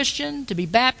become a Christian, to be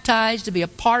baptized, to be a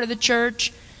part of the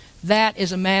church. That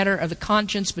is a matter of the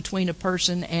conscience between a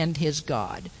person and his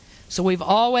God. So we've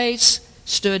always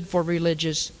stood for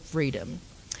religious freedom.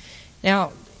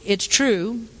 Now, it's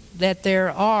true that there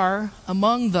are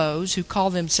among those who call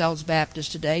themselves Baptists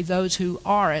today, those who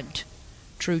aren't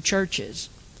true churches.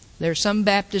 There are some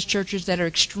Baptist churches that are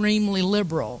extremely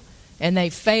liberal, and they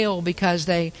fail because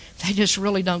they just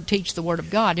really don't teach the Word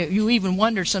of God. You even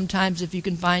wonder sometimes if you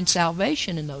can find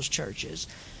salvation in those churches.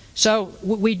 So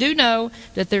we do know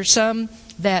that there's some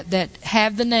that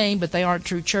have the name, but they aren't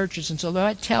true churches. And so what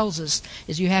that tells us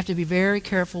is you have to be very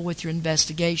careful with your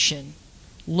investigation.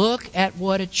 Look at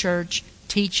what a church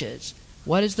teaches.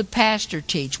 What does the pastor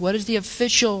teach? What is the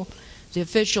official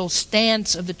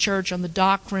stance of the church on the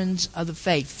doctrines of the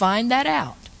faith? Find that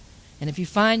out. And if you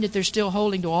find that they're still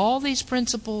holding to all these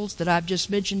principles that I've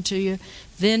just mentioned to you,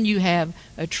 then you have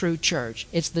a true church.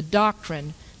 It's the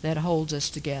doctrine that holds us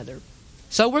together.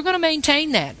 So we're going to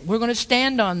maintain that. We're going to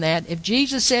stand on that. If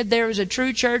Jesus said there is a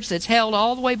true church that's held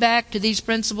all the way back to these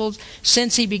principles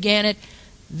since He began it,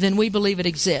 then we believe it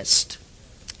exists.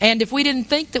 And if we didn't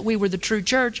think that we were the true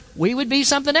church, we would be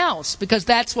something else, because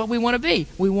that's what we want to be.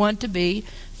 We want to be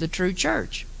the true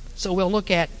church. So we'll look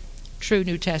at true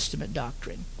New Testament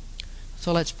doctrine.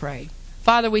 So let's pray.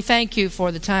 Father, we thank You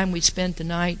for the time we spent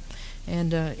tonight.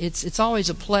 And it's always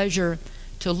a pleasure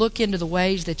to look into the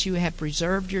ways that You have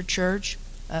preserved Your church.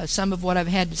 Some of what I've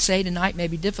had to say tonight may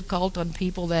be difficult on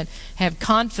people that have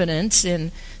confidence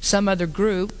in some other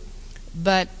group,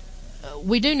 but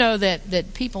we do know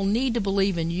that people need to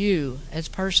believe in You as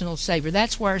personal Savior.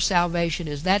 That's where our salvation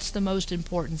is. That's the most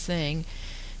important thing.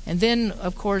 And then,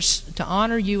 of course, to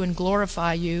honor You and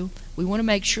glorify You, we want to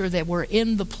make sure that we're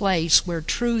in the place where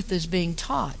truth is being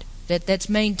taught, that's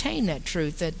maintained that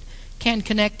truth, that can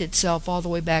connect itself all the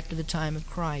way back to the time of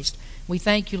Christ. We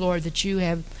thank You, Lord, that You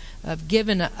have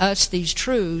given us these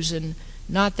truths, and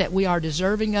not that we are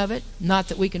deserving of it, not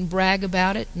that we can brag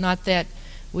about it, not that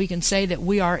we can say that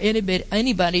we are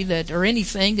anybody that or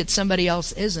anything that somebody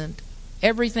else isn't.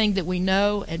 Everything that we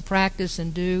know and practice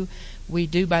and do, we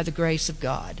do by the grace of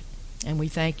God. And we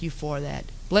thank You for that.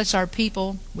 Bless our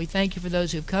people. We thank You for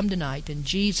those who have come tonight. In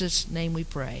Jesus' name we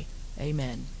pray.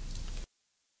 Amen.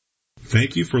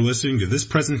 Thank you for listening to this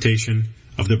presentation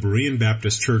of the Berean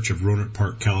Baptist Church of Rohnert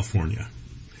Park, California.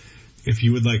 If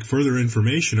you would like further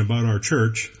information about our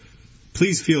church,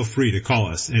 please feel free to call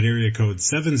us at area code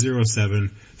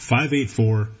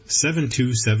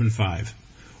 707-584-7275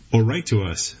 or write to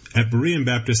us at Berean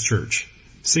Baptist Church,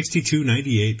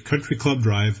 6298 Country Club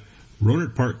Drive,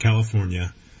 Rohnert Park,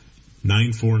 California,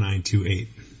 94928.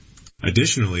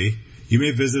 Additionally, you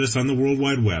may visit us on the World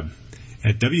Wide Web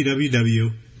at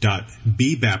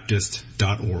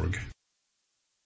www.bbaptist.org.